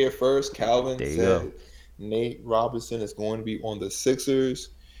heard it here first. Calvin There you go. said Nate Robinson is going to be on the Sixers.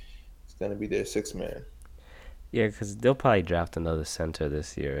 It's going to be their sixth man. Yeah, because they'll probably draft another center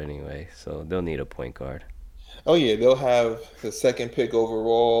this year anyway, so they'll need a point guard. Oh yeah, they'll have the second pick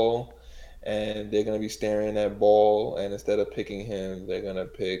overall, and they're going to be staring at ball. And instead of picking him, they're going to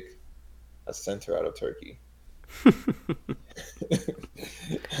pick a center out of Turkey.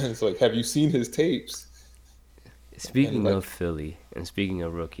 It's like, have you seen his tapes? Speaking of Philly and speaking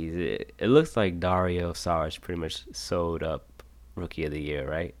of rookies, it looks like Dario Saric pretty much sewed up Rookie of the Year,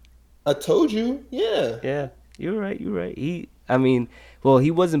 right? I told you, yeah. Yeah, you're right. He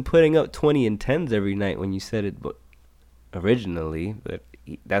wasn't putting up 20 and 10s every night when you said it, but originally, but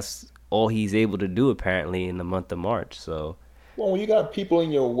that's all he's able to do apparently in the month of March. So, well, when you got people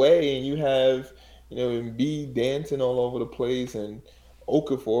in your way and you have, Embiid dancing all over the place and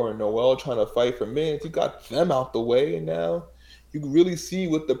Okafor and Noel trying to fight for minutes, you got them out the way, and now you can really see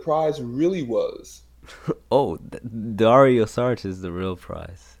what the prize really was. Dario Saric is the real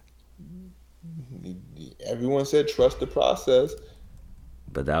prize. Everyone said trust the process.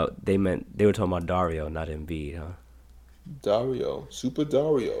 But they were talking about Dario, not Embiid, huh? Dario, Super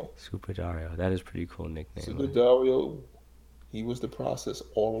Dario. Super Dario. That is a pretty cool nickname. Super Dario, he was the process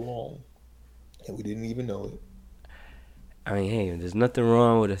all along, and we didn't even know it. I mean, hey, there's nothing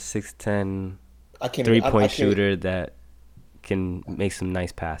wrong with a 6'10" three-point shooter that can make some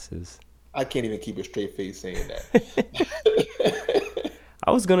nice passes. I can't even keep a straight face saying that. I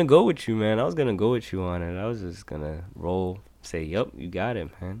was going to go with you, man. I was going to go with you on it. I was just going to say, yep, you got it,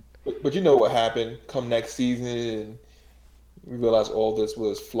 man. But you know what happened? Come next season, we realized all this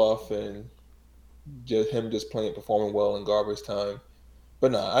was fluff and just him performing well in garbage time.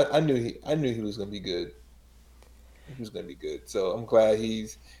 But no, I knew he was going to be good. He was going to be good. So I'm glad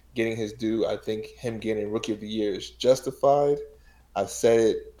he's getting his due. I think him getting Rookie of the Year is justified. I've said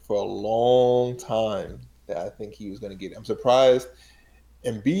it for a long time that I think he was going to get it. I'm surprised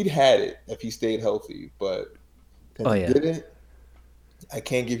Embiid had it if he stayed healthy, but since he didn't, I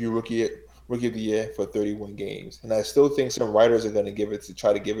can't give you Rookie of the Year for 31 games. And I still think some writers are going to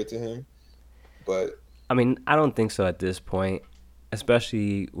try to give it to him. But I mean, I don't think so at this point,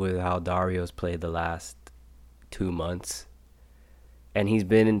 especially with how Dario's played the last 2 months. And he's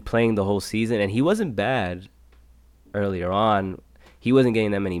been playing the whole season, and he wasn't bad earlier on. He wasn't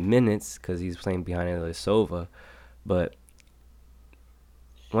getting that many minutes because he's playing behind Ilyasova. But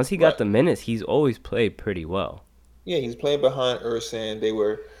once he got the minutes, he's always played pretty well. Yeah, he's playing behind Ersan. They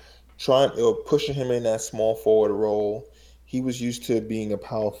were pushing him in that small forward role. He was used to being a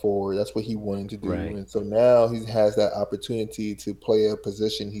power forward. That's what he wanted to do. Right. And so now he has that opportunity to play a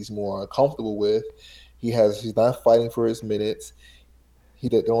position he's more comfortable with. He's not fighting for his minutes. He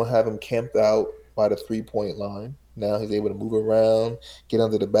don't have him camped out by the 3-point line. Now he's able to move around, get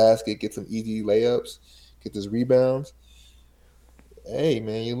under the basket, get some easy layups, get his rebounds. Hey,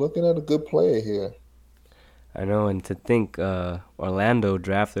 man, you're looking at a good player here. I know, and to think Orlando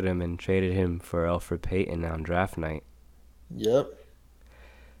drafted him and traded him for Elfrid Payton on draft night. Yep.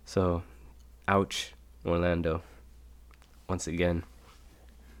 So, ouch, Orlando. Once again.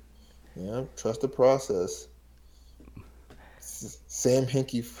 Yeah, trust the process. Sam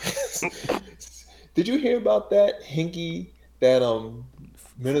Hinkie. Did you hear about that? Hinkie, that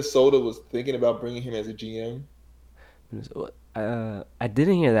Minnesota was thinking about bringing him as a GM? I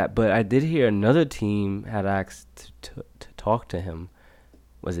didn't hear that, but I did hear another team had asked to talk to him.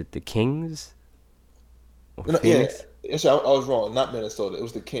 Was it the Kings? Or Phoenix? Yeah, I was wrong. Not Minnesota. It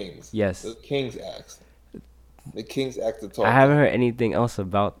was the Kings. Yes. The Kings asked. The Kings asked to talk. I haven't heard anything else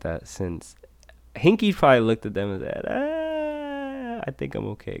about that since. Hinkie probably looked at them and said, I think I'm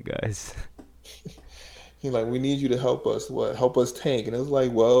okay, guys. He's like, we need you to help us. What? Help us tank. And it was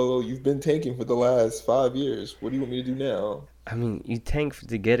like, well, you've been tanking for the last 5 years. What do you want me to do now? I mean, you tank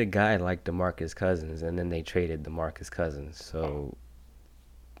to get a guy like DeMarcus Cousins, and then they traded DeMarcus Cousins. So,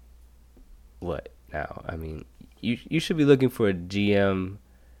 what now? I mean, you should be looking for a GM.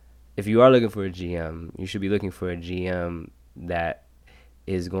 If you are looking for a GM, you should be looking for a GM that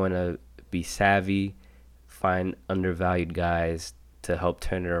is going to be savvy, find undervalued guys to help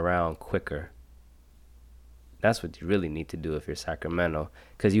turn it around quicker. That's what you really need to do if you're Sacramento,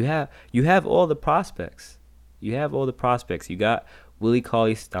 because you have all the prospects. You have all the prospects. You got Willie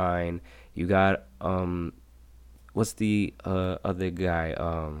Cauley-Stein. You got what's the other guy?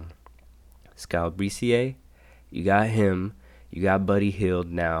 Scalbricier. You got him. You got Buddy Hield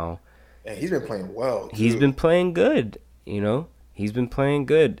now. And he's been playing well, too. He's been playing good. He's been playing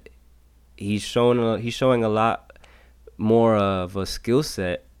good. He's showing a lot more of a skill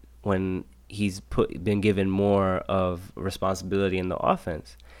set when he's been given more of responsibility in the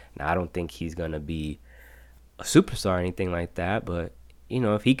offense. Now, I don't think he's gonna be a superstar or anything like that, but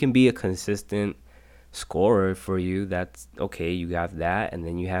if he can be a consistent scorer for you, that's okay. You have that, and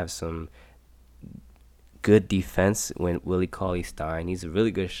then you have some good defense when Willie Cauley-Stein. He's a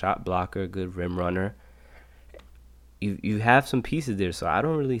really good shot blocker, good rim runner. You have some pieces there, so I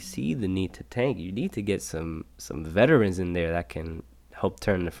don't really see the need to tank. You need to get some veterans in there that can help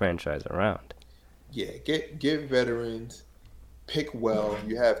turn the franchise around. Yeah, get veterans, pick well.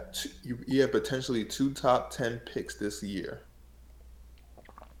 You have you have potentially 2 top 10 picks this year,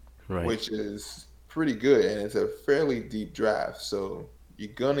 Right. which is pretty good, and it's a fairly deep draft. So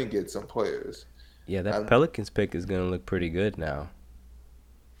you're gonna get some players. Yeah, that I'm, Pelicans pick is going to look pretty good now.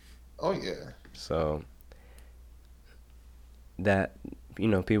 oh yeah, So that,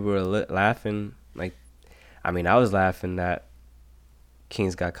 people were laughing. Like, I mean, I was laughing that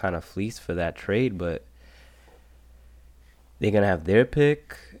Kings got kind of fleeced for that trade, but they're going to have their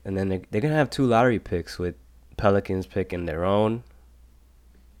pick, and then they're going to have 2 lottery picks with Pelicans picking their own.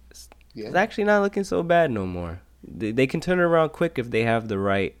 yeah, It's actually not looking so bad no more. They can turn it around quick if they have the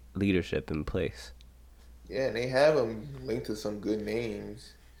right leadership in place. yeah. And they have them linked to some good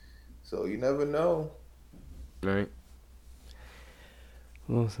names, so you never know. Right.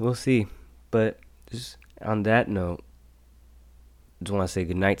 We'll see. But just on that note, just want to say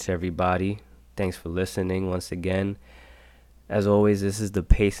good night to everybody. Thanks for listening once again. As always, this is the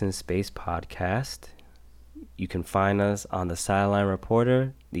Pace and Space podcast. You can find us on the Sideline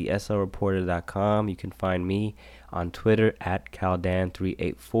Reporter, the slreporter.com. You can find me on Twitter at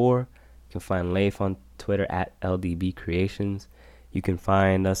Caldan384. You can find Leif on Twitter at LDB Creations. You can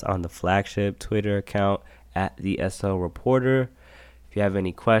find us on the flagship Twitter account at the SL Reporter. If you have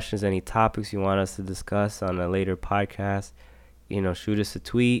any questions, any topics you want us to discuss on a later podcast, shoot us a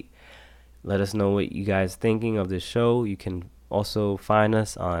tweet. Let us know what you guys thinking of this show. You can also find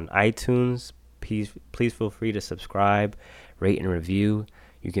us on iTunes. Please feel free to subscribe, rate, and review.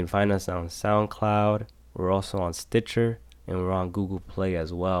 You can find us on SoundCloud. We're also on Stitcher, and we're on Google Play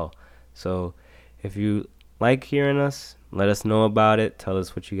as well. So if you like hearing us, let us know about it. Tell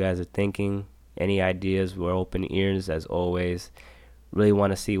us what you guys are thinking. Any ideas, we're open ears as always. Really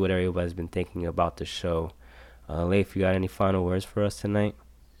want to see what everybody's been thinking about the show. Leif, you got any final words for us tonight?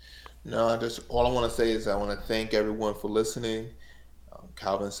 No, just all I want to say is I want to thank everyone for listening.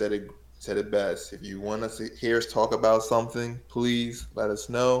 Calvin said it best. If you want us to hear us talk about something, please let us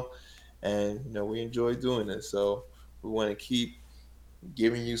know. And we enjoy doing this, so we want to keep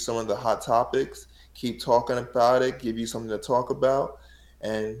giving you some of the hot topics, keep talking about it, give you something to talk about,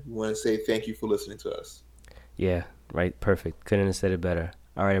 and we want to say thank you for listening to us. Yeah, right. Perfect. Couldn't have said it better.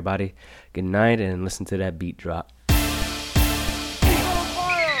 All right, everybody. Good night, and listen to that beat drop.